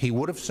 he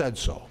would have said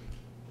so.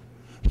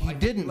 He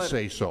didn't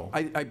say so.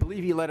 I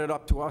believe he let it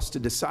up to us to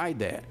decide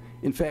that.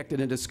 In fact,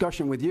 in a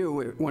discussion with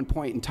you at one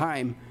point in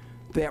time,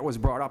 that was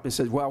brought up and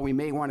said, well, we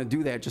may want to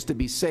do that just to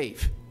be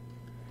safe.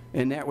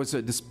 And that was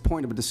a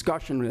point of a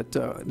discussion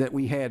that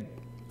we had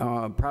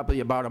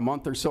probably about a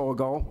month or so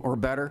ago, or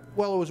better.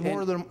 Well, it was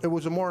more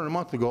than a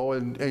month ago,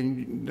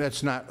 and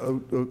that's not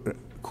a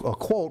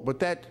quote, but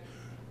that,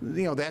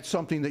 that's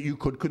something that you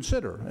could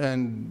consider,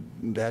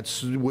 and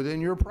that's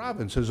within your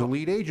province as a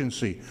lead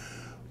agency.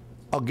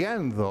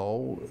 Again,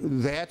 though,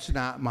 that's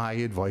not my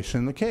advice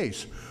in the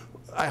case.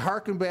 I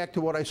hearken back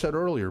to what I said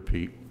earlier,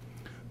 Pete.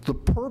 The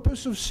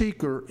purpose of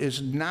seeker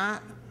is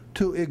not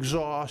to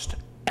exhaust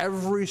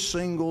every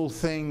single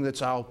thing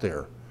that's out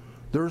there.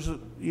 There's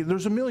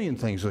a million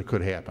things that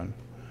could happen.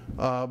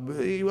 Well,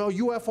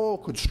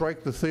 UFO could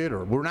strike the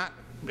theater. We're not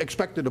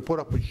expected to put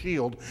up a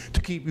shield to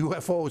keep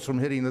UFOs from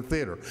hitting the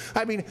theater.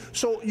 I mean,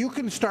 so you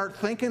can start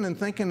thinking and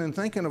thinking and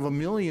thinking of a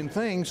million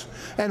things,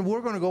 and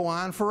we're going to go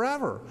on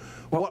forever.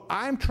 What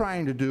I'm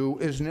trying to do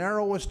is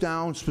narrow us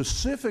down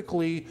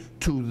specifically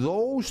to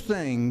those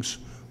things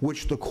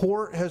which the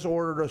court has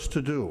ordered us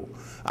to do.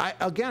 I'm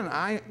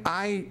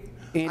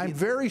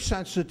very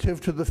sensitive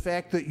to the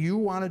fact that you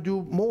want to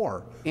do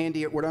more.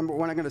 Andy, what I'm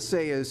going to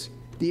say is,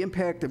 the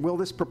impact, will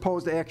this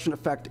proposed action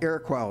affect air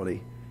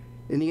quality?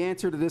 And the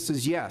answer to this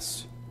is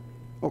yes.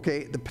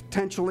 Okay, the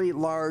potentially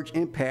large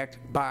impact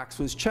box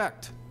was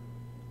checked.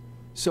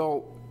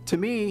 So, to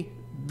me,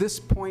 this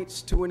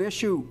points to an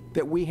issue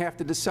that we have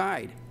to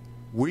decide.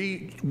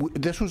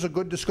 This was a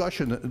good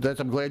discussion.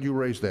 I'm glad you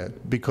raised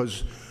that,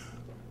 because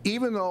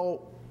even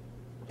though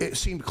it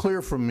seemed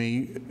clear from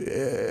me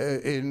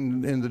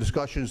in the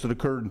discussions that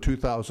occurred in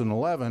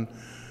 2011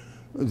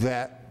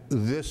 that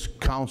this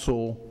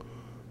council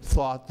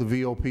thought the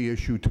VOP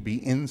issue to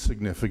be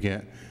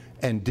insignificant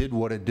and did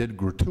what it did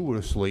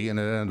gratuitously, and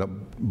it ended up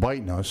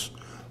biting us,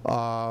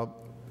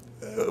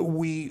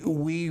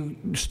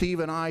 Steve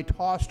and I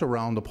tossed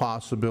around the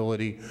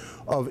possibility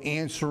of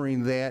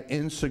answering that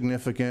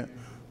insignificant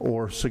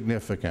or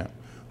significant,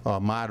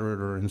 moderate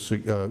or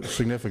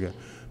significant.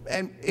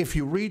 And if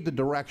you read the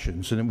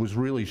directions, and it was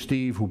really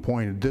Steve who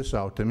pointed this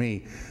out to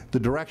me, the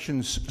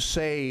directions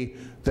say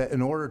that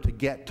in order to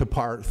get to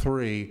part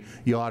 3,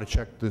 you ought to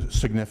check the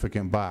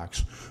significant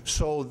box.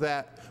 So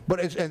that,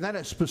 and then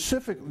it's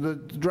specific, the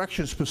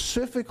directions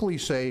specifically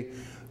say,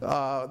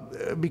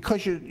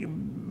 because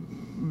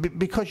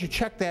you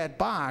check that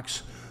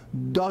box,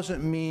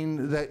 doesn't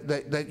mean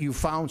that you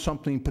found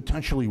something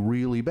potentially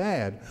really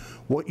bad.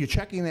 What you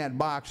checking that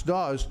box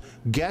does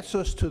gets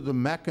us to the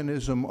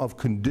mechanism of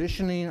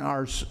conditioning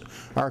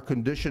our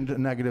conditioned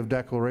negative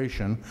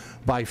declaration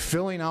by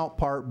filling out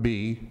Part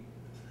B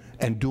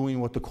and doing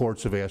what the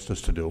courts have asked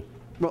us to do.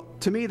 Well,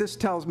 to me, this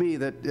tells me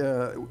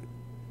that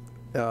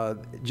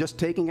just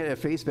taking it at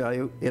face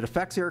value, it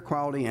affects air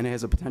quality and it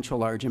has a potential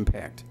large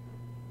impact.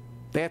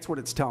 That's what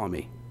it's telling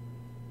me.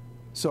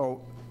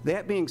 So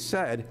that being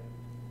said,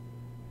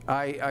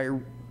 I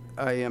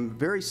am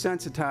very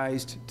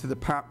sensitized to the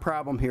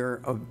problem here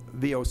of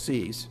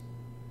VOCs.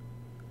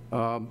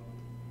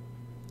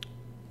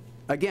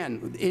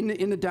 Again,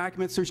 in the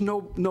documents, there's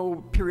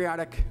no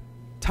periodic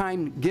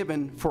time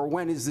given for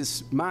when is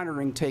this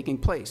monitoring taking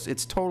place.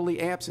 It's totally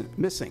absent,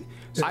 missing.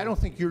 So I don't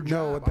think your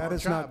No, job... that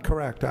is not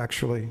correct,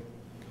 actually.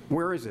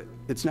 where is it?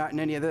 It's not in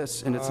any of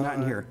this, and it's not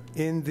in here.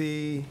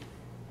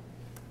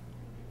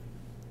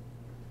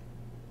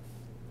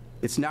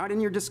 It's not in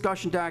your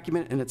discussion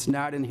document, and it's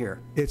not in here.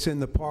 It's in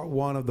the Part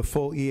 1 of the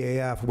full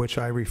EAF, which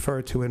I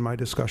refer to in my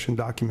discussion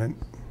document.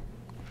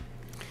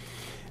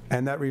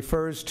 And that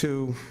refers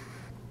to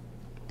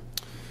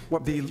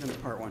What page in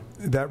Part 1?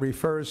 That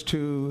refers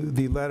to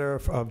the letter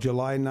of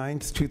July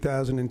 9th,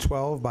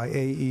 2012 by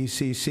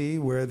AECC,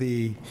 where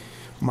the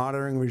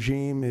monitoring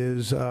regime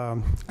is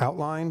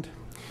outlined.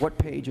 What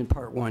page in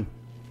Part 1?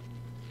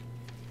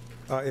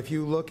 If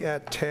you look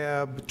at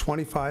tab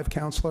 25,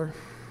 Counselor.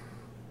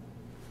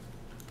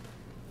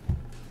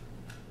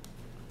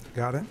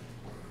 Got it?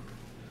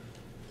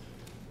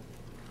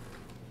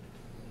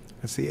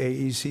 That's the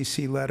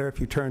AECC letter. If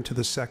you turn to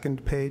the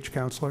second page,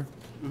 Counselor.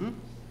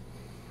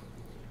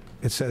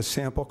 It says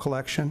sample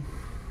collection.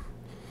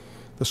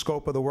 The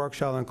scope of the work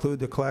shall include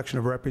the collection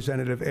of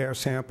representative air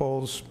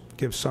samples,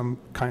 give some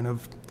kind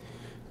of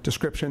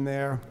description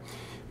there.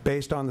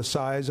 Based on the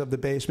size of the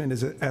basement,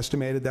 it is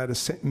estimated that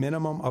a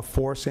minimum of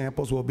 4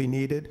 samples will be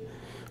needed,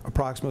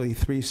 approximately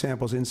 3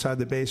 samples inside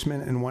the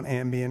basement and 1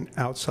 ambient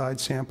outside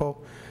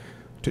sample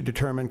to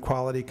determine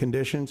quality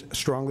conditions.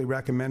 Strongly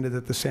recommended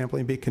that the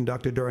sampling be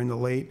conducted during the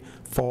late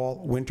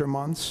fall, winter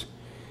months,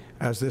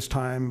 as this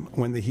time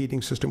when the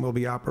heating system will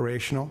be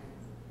operational.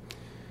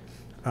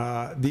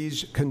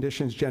 These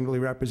conditions generally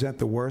represent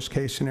the worst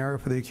case scenario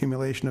for the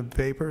accumulation of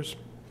vapors,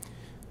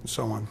 and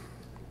so on.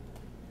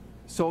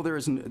 So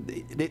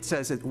it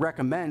says it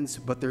recommends,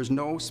 but there's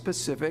no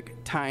specific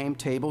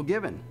timetable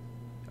given.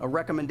 A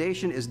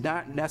recommendation is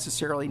not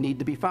necessarily need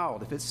to be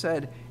followed. If it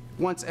said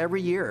once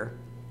every year.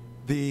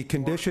 The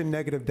condition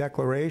negative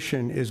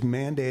declaration is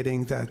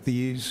mandating that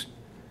these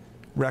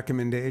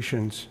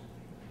recommendations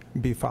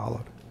be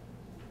followed,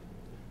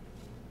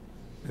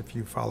 if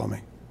you follow me.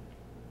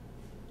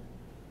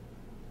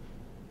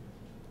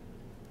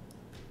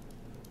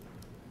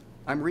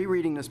 I'm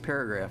rereading this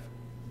paragraph.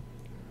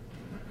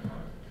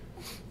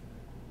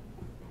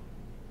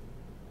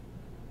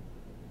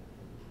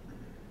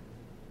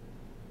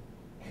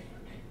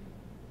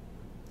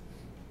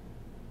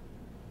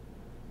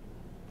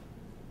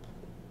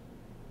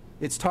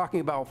 It's talking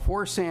about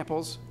 4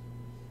 samples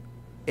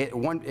at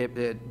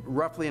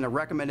roughly in a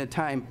recommended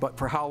time, but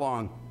for how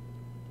long?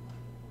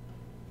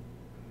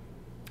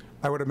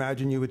 I would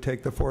imagine you would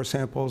take the 4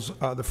 samples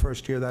the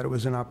first year that it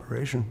was in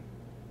operation.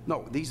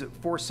 No, these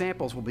 4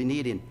 samples will be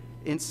needed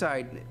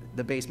inside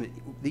the basement.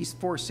 These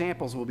 4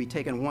 samples will be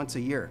taken once a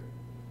year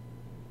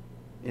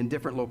in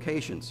different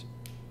locations,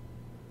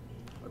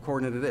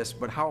 according to this.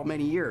 But how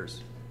many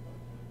years?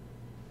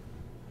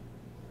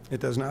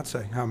 It does not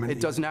say how many. It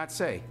does not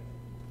say.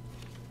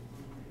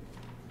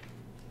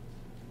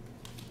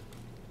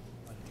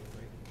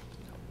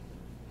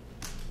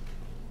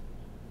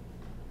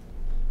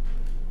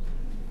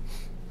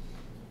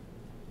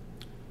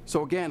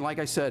 So again, like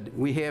I said,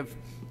 we have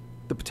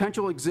the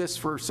potential exists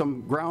for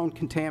some ground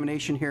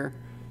contamination here,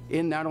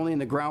 not only in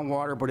the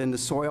groundwater, but in the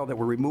soil that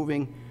we're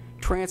removing,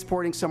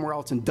 transporting somewhere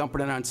else and dumping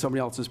it on somebody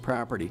else's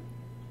property.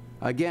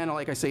 Again,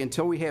 like I say,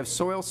 until we have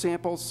soil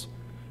samples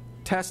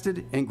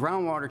tested and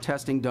groundwater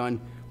testing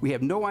done, we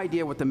have no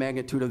idea what the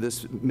magnitude of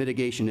this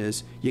mitigation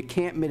is. You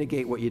can't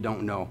mitigate what you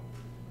don't know.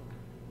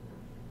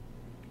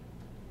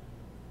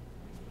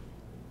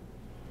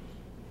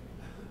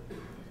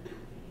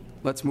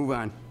 Let's move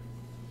on.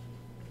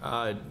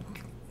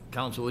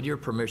 Council, with your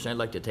permission, I'd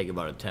like to take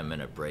about a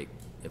 10-minute break,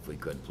 if we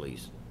could,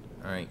 please.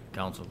 All right,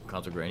 Councilor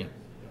Graney?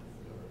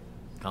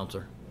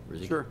 Councilor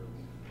Rizzi? Sure.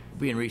 We'll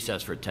be in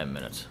recess for 10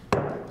 minutes.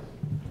 I'd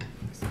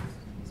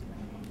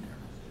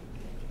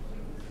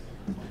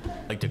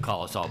like to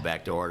call us all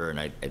back to order,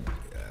 and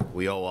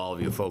we owe all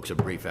of you folks a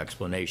brief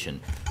explanation.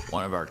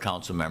 One of our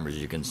council members,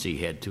 as you can see,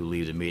 had to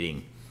leave the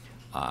meeting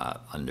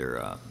under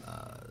a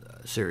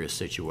serious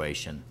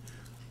situation.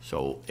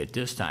 So at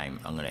this time,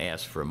 I'm going to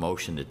ask for a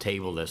motion to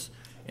table this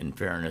in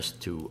fairness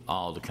to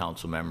all the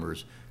council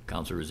members,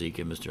 Councilor Rizzi,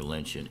 Mr.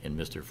 Lynch, and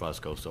Mr.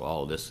 Fusco, so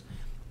all of this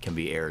can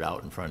be aired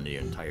out in front of the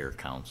entire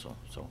council.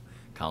 So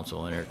council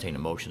will entertain a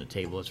motion to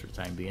table this for the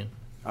time being.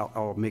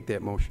 I'll make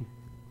that motion.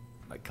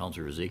 By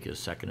Councilor Rizzi,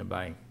 seconded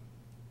by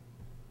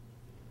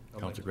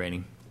Councilor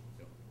Graney.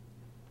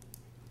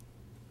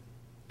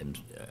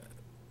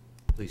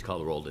 please call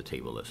the roll to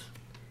table this.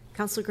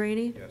 Counselor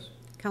Graney? Yes.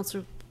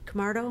 Counselor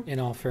Camardo? In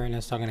all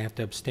fairness, I'm going to have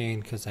to abstain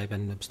because I've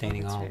been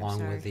abstaining that's all fair, along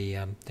sorry. with the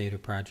data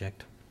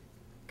project.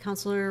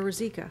 Counselor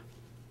Rozika?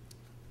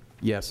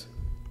 Yes.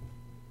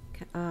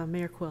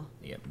 Mayor Quill?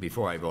 Yeah,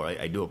 before I vote,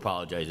 I do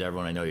apologize to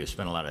everyone. I know you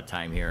spent a lot of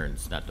time here, and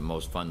it's not the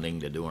most fun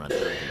thing to do on a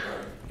Thursday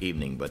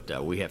evening,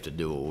 but we have to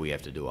do what we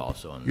have to do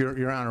also. And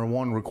Your Honor,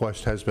 one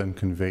request has been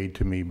conveyed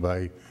to me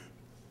by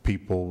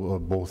people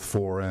both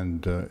for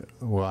and,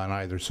 well, on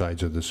either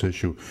sides of this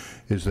issue,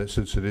 is that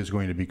since it is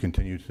going to be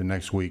continued to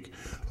next week,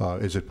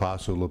 is it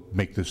possible to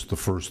make this the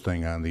first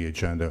thing on the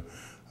agenda?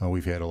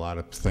 We've had a lot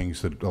of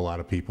things that a lot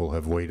of people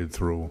have waded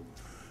through,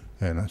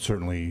 and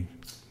certainly,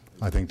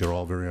 I think they're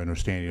all very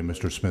understanding of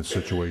Mr. Smith's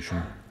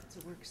situation. It's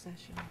a work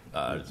session.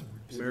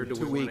 Mayor, do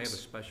 2 we want to have a weeks.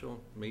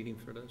 special meeting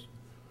for this?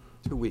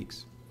 2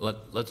 weeks.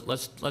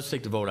 let's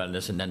take the vote on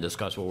this and then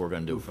discuss what we're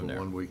going to do from there.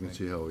 1 week and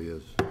see how he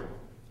is.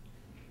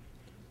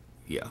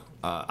 Yeah,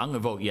 I'm going to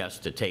vote yes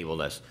to table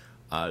this.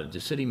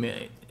 The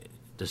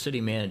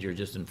city manager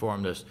just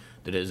informed us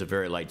that it is a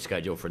very light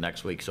schedule for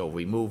next week, so if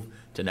we move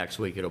to next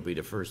week, it'll be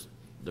the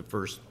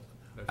first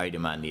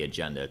item on the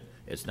agenda.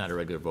 It's not a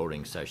regular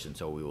voting session,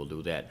 so we will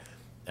do that.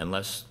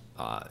 Unless,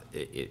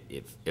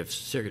 if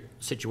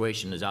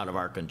situation is out of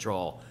our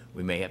control,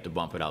 we may have to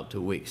bump it out 2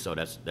 weeks, so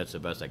that's the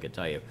best I could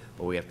tell you,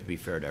 but we have to be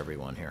fair to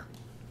everyone here.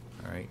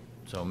 All right,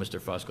 so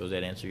Mr. Fusco, does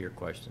that answer your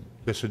question?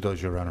 Yes, it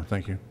does, Your Honor.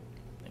 Thank you.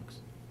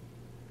 Thanks.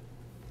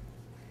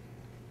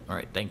 All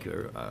right, thank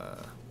you.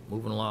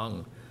 Moving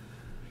along,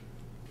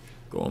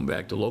 going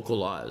back to local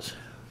laws,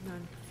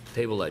 None,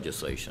 table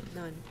legislation,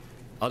 none,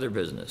 other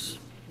business.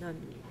 none,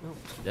 no.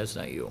 That's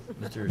not you.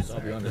 Mr.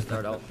 Selby, you want to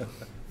start out?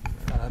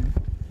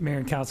 Mayor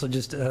and Council,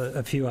 just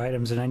a few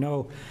items, and I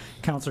know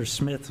Councilor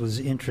Smith was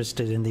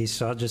interested in these,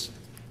 so I'll just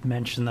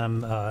mention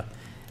them,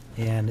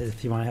 and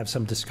if you want to have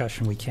some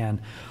discussion, we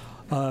can.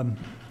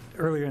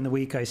 Earlier in the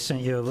week, I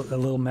sent you a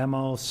little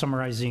memo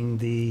summarizing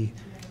the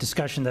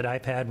discussion that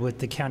I've had with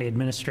the county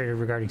administrator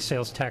regarding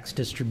sales tax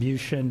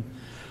distribution.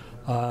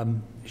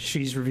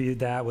 She's reviewed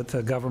that with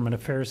the Government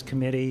Affairs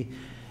Committee.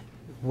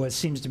 What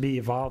seems to be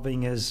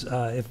evolving is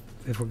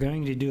if we're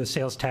going to do a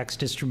sales tax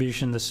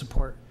distribution, the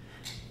support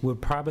would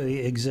probably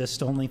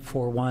exist only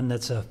for one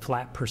that's a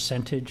flat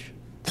percentage,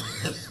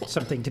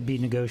 something to be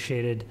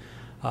negotiated.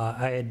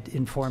 I had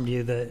informed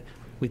you that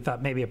we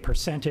thought maybe a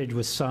percentage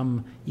with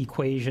some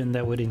equation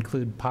that would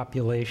include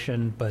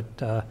population, but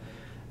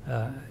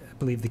I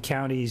believe the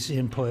county's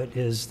input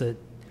is that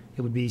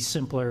it would be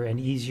simpler and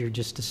easier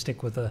just to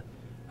stick with a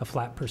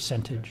flat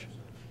percentage.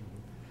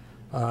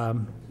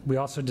 We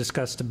also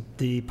discussed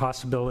the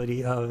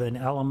possibility of an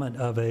element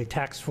of a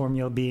tax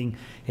formula being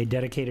a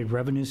dedicated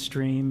revenue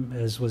stream,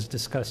 as was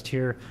discussed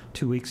here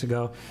 2 weeks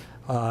ago,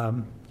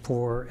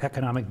 for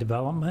economic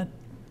development.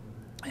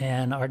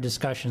 And our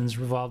discussions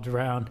revolved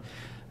around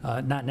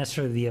not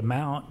necessarily the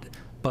amount,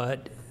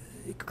 but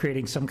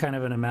creating some kind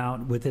of an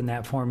amount within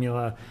that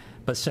formula,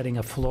 but setting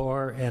a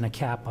floor and a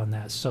cap on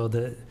that so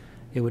that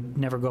it would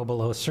never go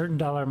below a certain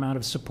dollar amount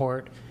of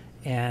support,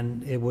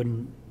 and it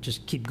wouldn't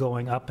just keep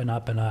going up and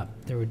up and up.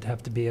 There would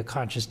have to be a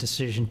conscious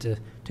decision to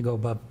go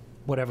above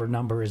whatever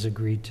number is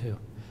agreed to.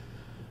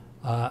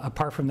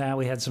 Apart from that,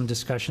 we had some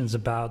discussions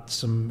about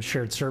some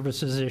shared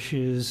services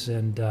issues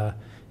and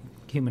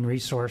human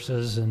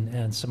resources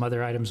and some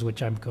other items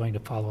which I'm going to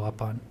follow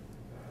up on.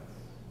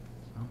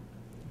 So,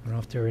 I don't know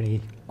if there are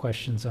any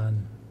questions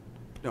on.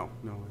 No.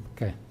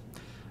 Okay.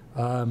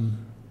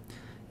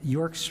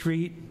 York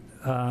Street,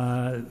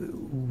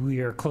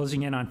 we are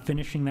closing in on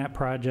finishing that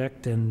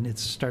project, and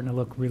it's starting to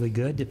look really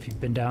good. If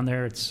you've been down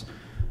there, it's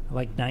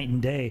like night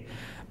and day.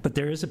 But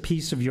there is a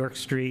piece of York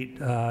Street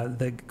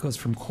that goes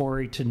from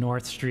Quarry to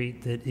North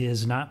Street that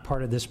is not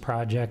part of this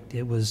project.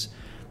 It was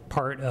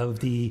part of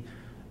the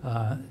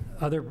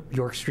other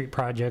York Street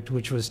project,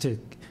 which was to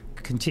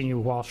continue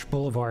Walsh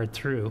Boulevard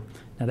through.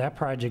 Now, that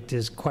project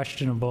is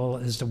questionable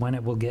as to when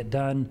it will get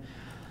done.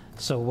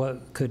 So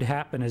what could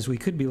happen is we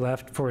could be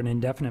left for an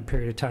indefinite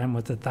period of time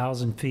with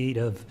 1,000 feet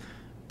of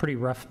pretty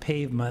rough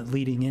pavement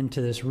leading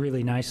into this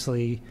really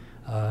nicely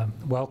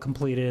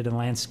well-completed and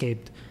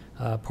landscaped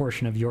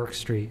portion of York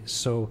Street.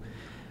 So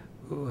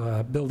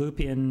Bill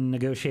Lupien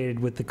negotiated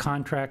with the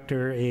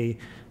contractor a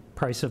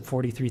price of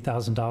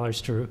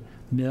 $43,000 to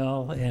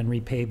mill and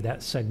repave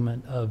that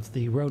segment of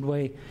the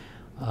roadway.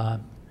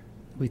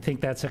 We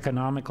think that's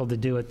economical to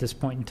do at this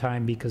point in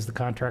time because the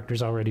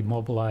contractor's already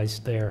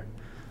mobilized there.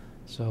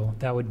 So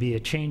that would be a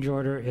change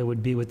order. It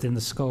would be within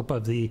the scope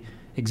of the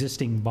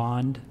existing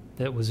bond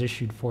that was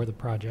issued for the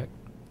project.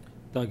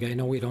 Doug, I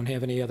know we don't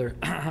have any other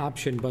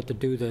option but to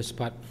do this,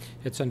 but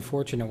it's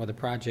unfortunate with the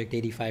project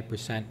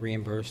 85%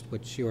 reimbursed,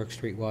 which York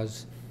Street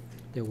was,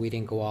 that we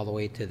didn't go all the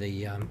way to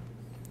the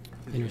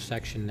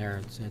intersection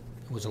there. It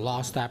was a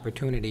lost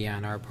opportunity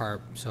on our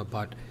part, so,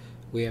 but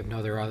we have no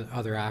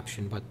other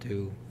option but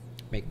to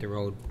make the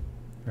road,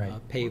 Right.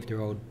 pave the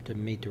road to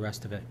meet the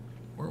rest of it.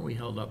 Weren't we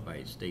held up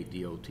by state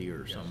DOT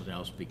or something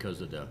else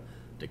because of the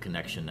the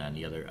connection on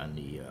the other, on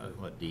the,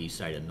 the east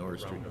side of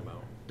North Street.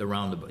 The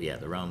roundabout, yeah,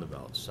 the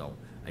roundabout. So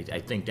I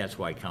think that's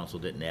why council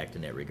didn't act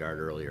in that regard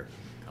earlier,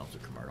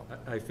 Councilor Camardo.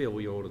 I feel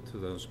we owe it to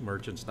those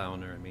merchants down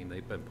there. I mean,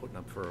 they've been putting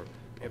up for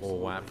a whole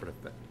lot for the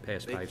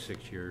past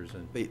 5-6 years,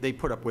 and They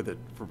put up with it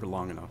for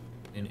long enough.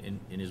 And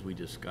as we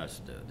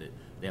discussed,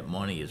 that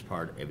money is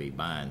part of a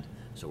bond,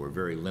 so we're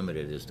very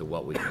limited as to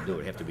what we can do.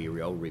 It'd have to be a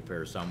road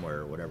repair somewhere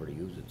or whatever to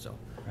use it, so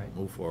Right.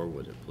 move forward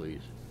with it, please.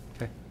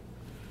 Okay.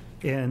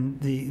 And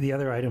the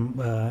other item,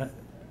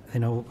 I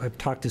know I've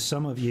talked to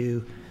some of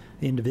you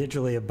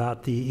individually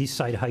about the East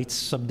Side Heights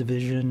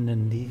subdivision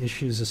and the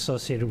issues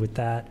associated with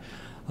that.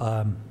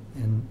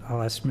 And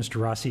I'll ask Mr.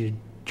 Rossi to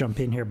jump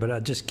in here, but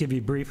I'll just give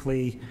you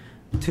briefly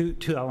two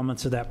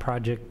elements of that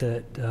project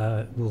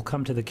that will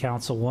come to the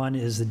council. One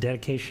is the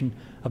dedication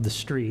of the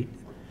street.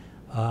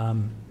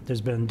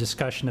 There's been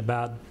discussion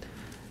about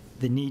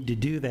the need to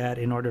do that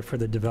in order for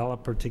the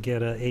developer to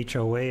get a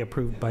HOA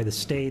approved by the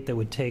state that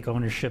would take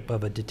ownership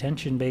of a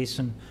detention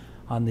basin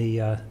on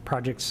the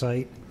project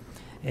site.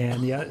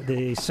 And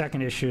the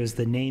second issue is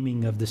the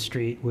naming of the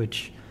street,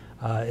 which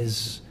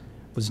was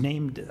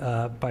named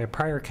by a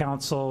prior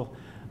council.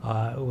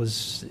 It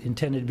was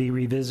intended to be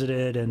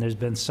revisited, and there's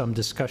been some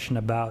discussion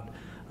about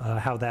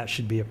how that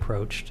should be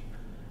approached.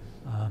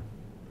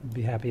 I'd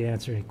be happy to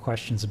answer any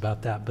questions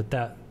about that, but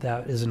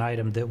that is an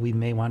item that we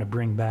may want to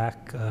bring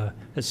back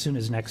as soon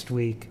as next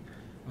week.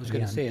 I was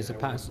going to say, is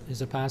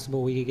it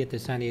possible we could get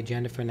this on the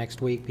agenda for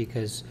next week?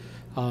 Because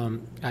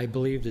I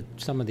believe that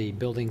some of the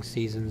building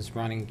seasons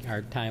running,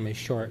 our time is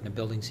short in the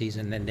building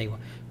season, and they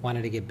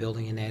wanted to get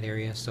building in that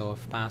area, so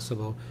if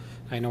possible,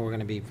 I know we're going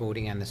to be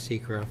voting on the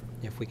secret.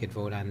 If we could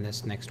vote on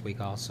this next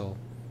week also,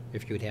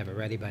 if you would have it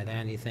ready by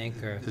then, you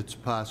think? Or It's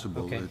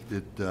possible. Okay.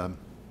 It's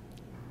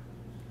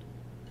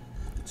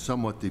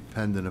somewhat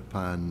dependent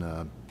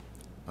upon,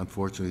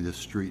 unfortunately, the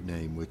street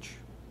name, which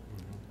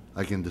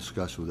I can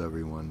discuss with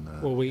everyone.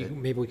 Well,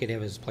 maybe we could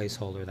have as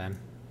placeholder then.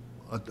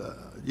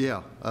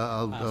 Yeah,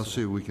 I'll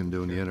see what we can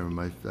do in the interim.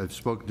 I've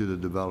spoken to the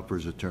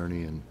developer's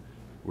attorney, and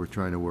we're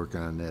trying to work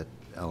on that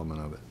element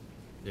of it.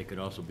 It could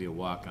also be a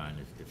walk-on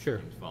if Sure,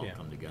 things all yeah.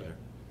 come together.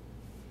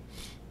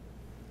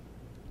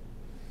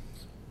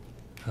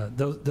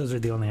 Those are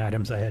the only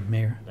items I had,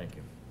 Mayor. Thank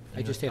you.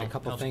 I just had a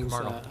couple Councilor things,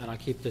 Camardo. and I'll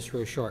keep this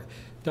real short.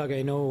 Doug,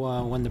 I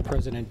know when the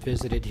president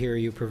visited here,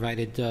 you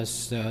provided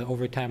us,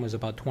 overtime was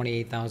about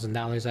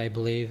 $28,000, I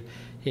believe,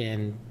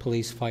 in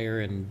police,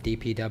 fire, and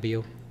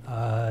DPW.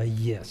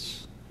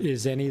 Yes.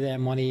 Is any of that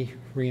money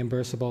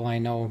reimbursable? I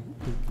know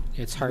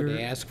it's hard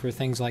to ask for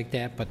things like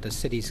that, but the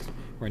cities,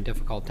 we're in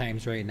difficult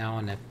times right now,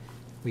 and that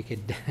we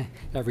could,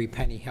 every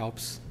penny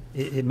helps.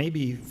 It may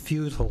be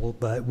futile,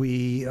 but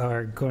we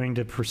are going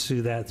to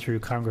pursue that through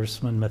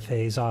Congressman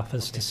Maffei's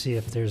office to see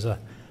if there's a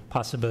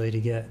possibility to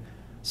get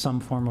some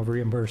form of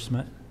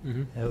reimbursement.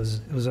 It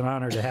was an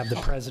honor to have the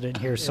president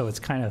here, so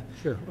it's kind of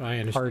Sure, I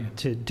understand. hard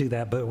to do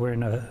that, but we're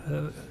in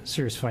a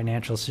serious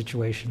financial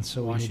situation,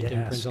 so we need to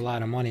Washington prints ask. a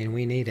lot of money, and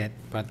we need it.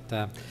 But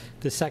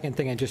the second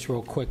thing, and just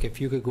real quick, if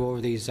you could go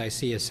over these, I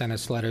see you sent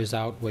us letters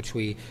out, which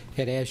we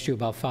had asked you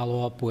about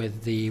follow-up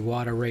with the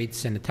water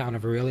rates in the town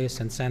of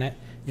Aurelius and Senate.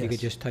 If you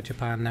could Yes. just touch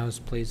upon those,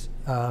 please.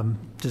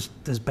 Just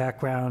as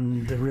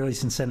background, the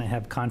Aurelius and Senate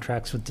have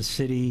contracts with the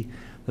city.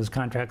 Those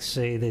contracts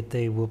say that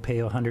they will pay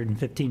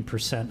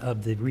 115%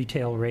 of the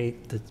retail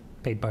rate that's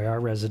paid by our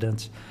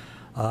residents.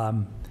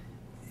 Up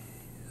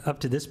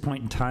to this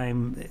point in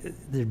time,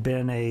 there'd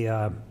been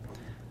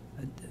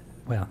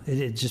well, it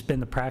had just been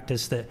the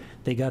practice that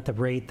they got the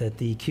rate that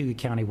the Cuyahoga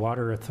County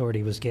Water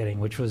Authority was getting,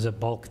 which was a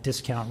bulk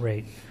discount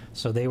rate.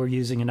 So they were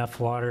using enough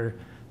water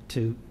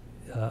to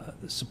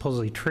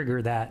supposedly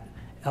trigger that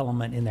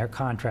element in their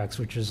contracts,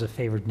 which is a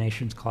favored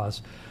nations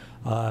clause.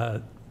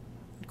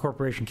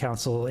 Corporation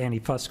Counsel Andy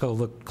Fusco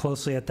looked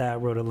closely at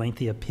that, wrote a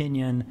lengthy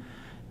opinion,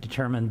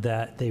 determined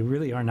that they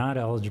really are not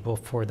eligible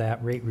for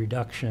that rate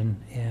reduction,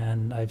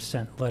 and I've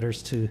sent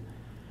letters to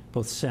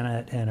both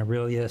Senate and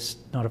Aurelius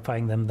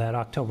notifying them that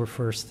October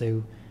 1st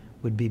they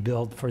would be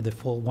billed for the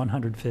full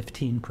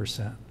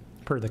 115%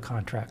 per the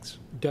contracts.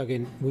 Doug,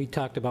 and we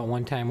talked about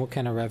one time, what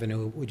kind of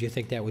revenue would you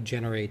think that would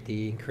generate,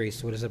 the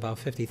increase? What is it, about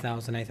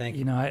 50,000, I think?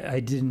 You know, I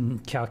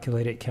didn't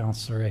calculate it,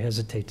 Counselor. I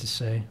hesitate to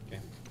say. Okay.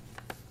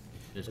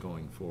 Just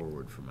going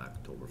forward from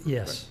October 1st.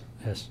 Yes,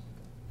 yes.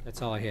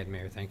 That's all I had,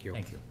 Mayor. Thank you.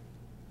 Thank you.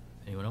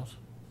 Anyone else?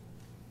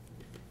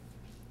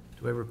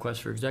 Do we have a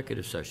request for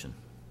executive session?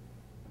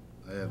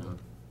 I have none.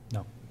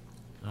 No.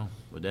 No.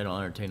 With that, I'll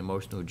entertain a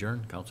motion to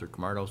adjourn. Counselor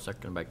Camardo,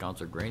 seconded by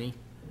Counselor Graney.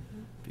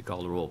 If you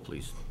call the roll,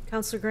 please.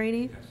 Counselor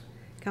Graney? Yes.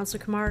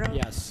 Counselor Camardo?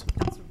 Yes.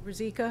 Counselor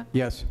Ruzicka?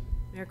 Yes.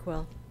 Mayor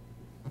Quill?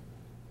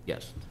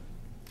 Yes.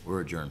 We're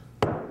adjourned.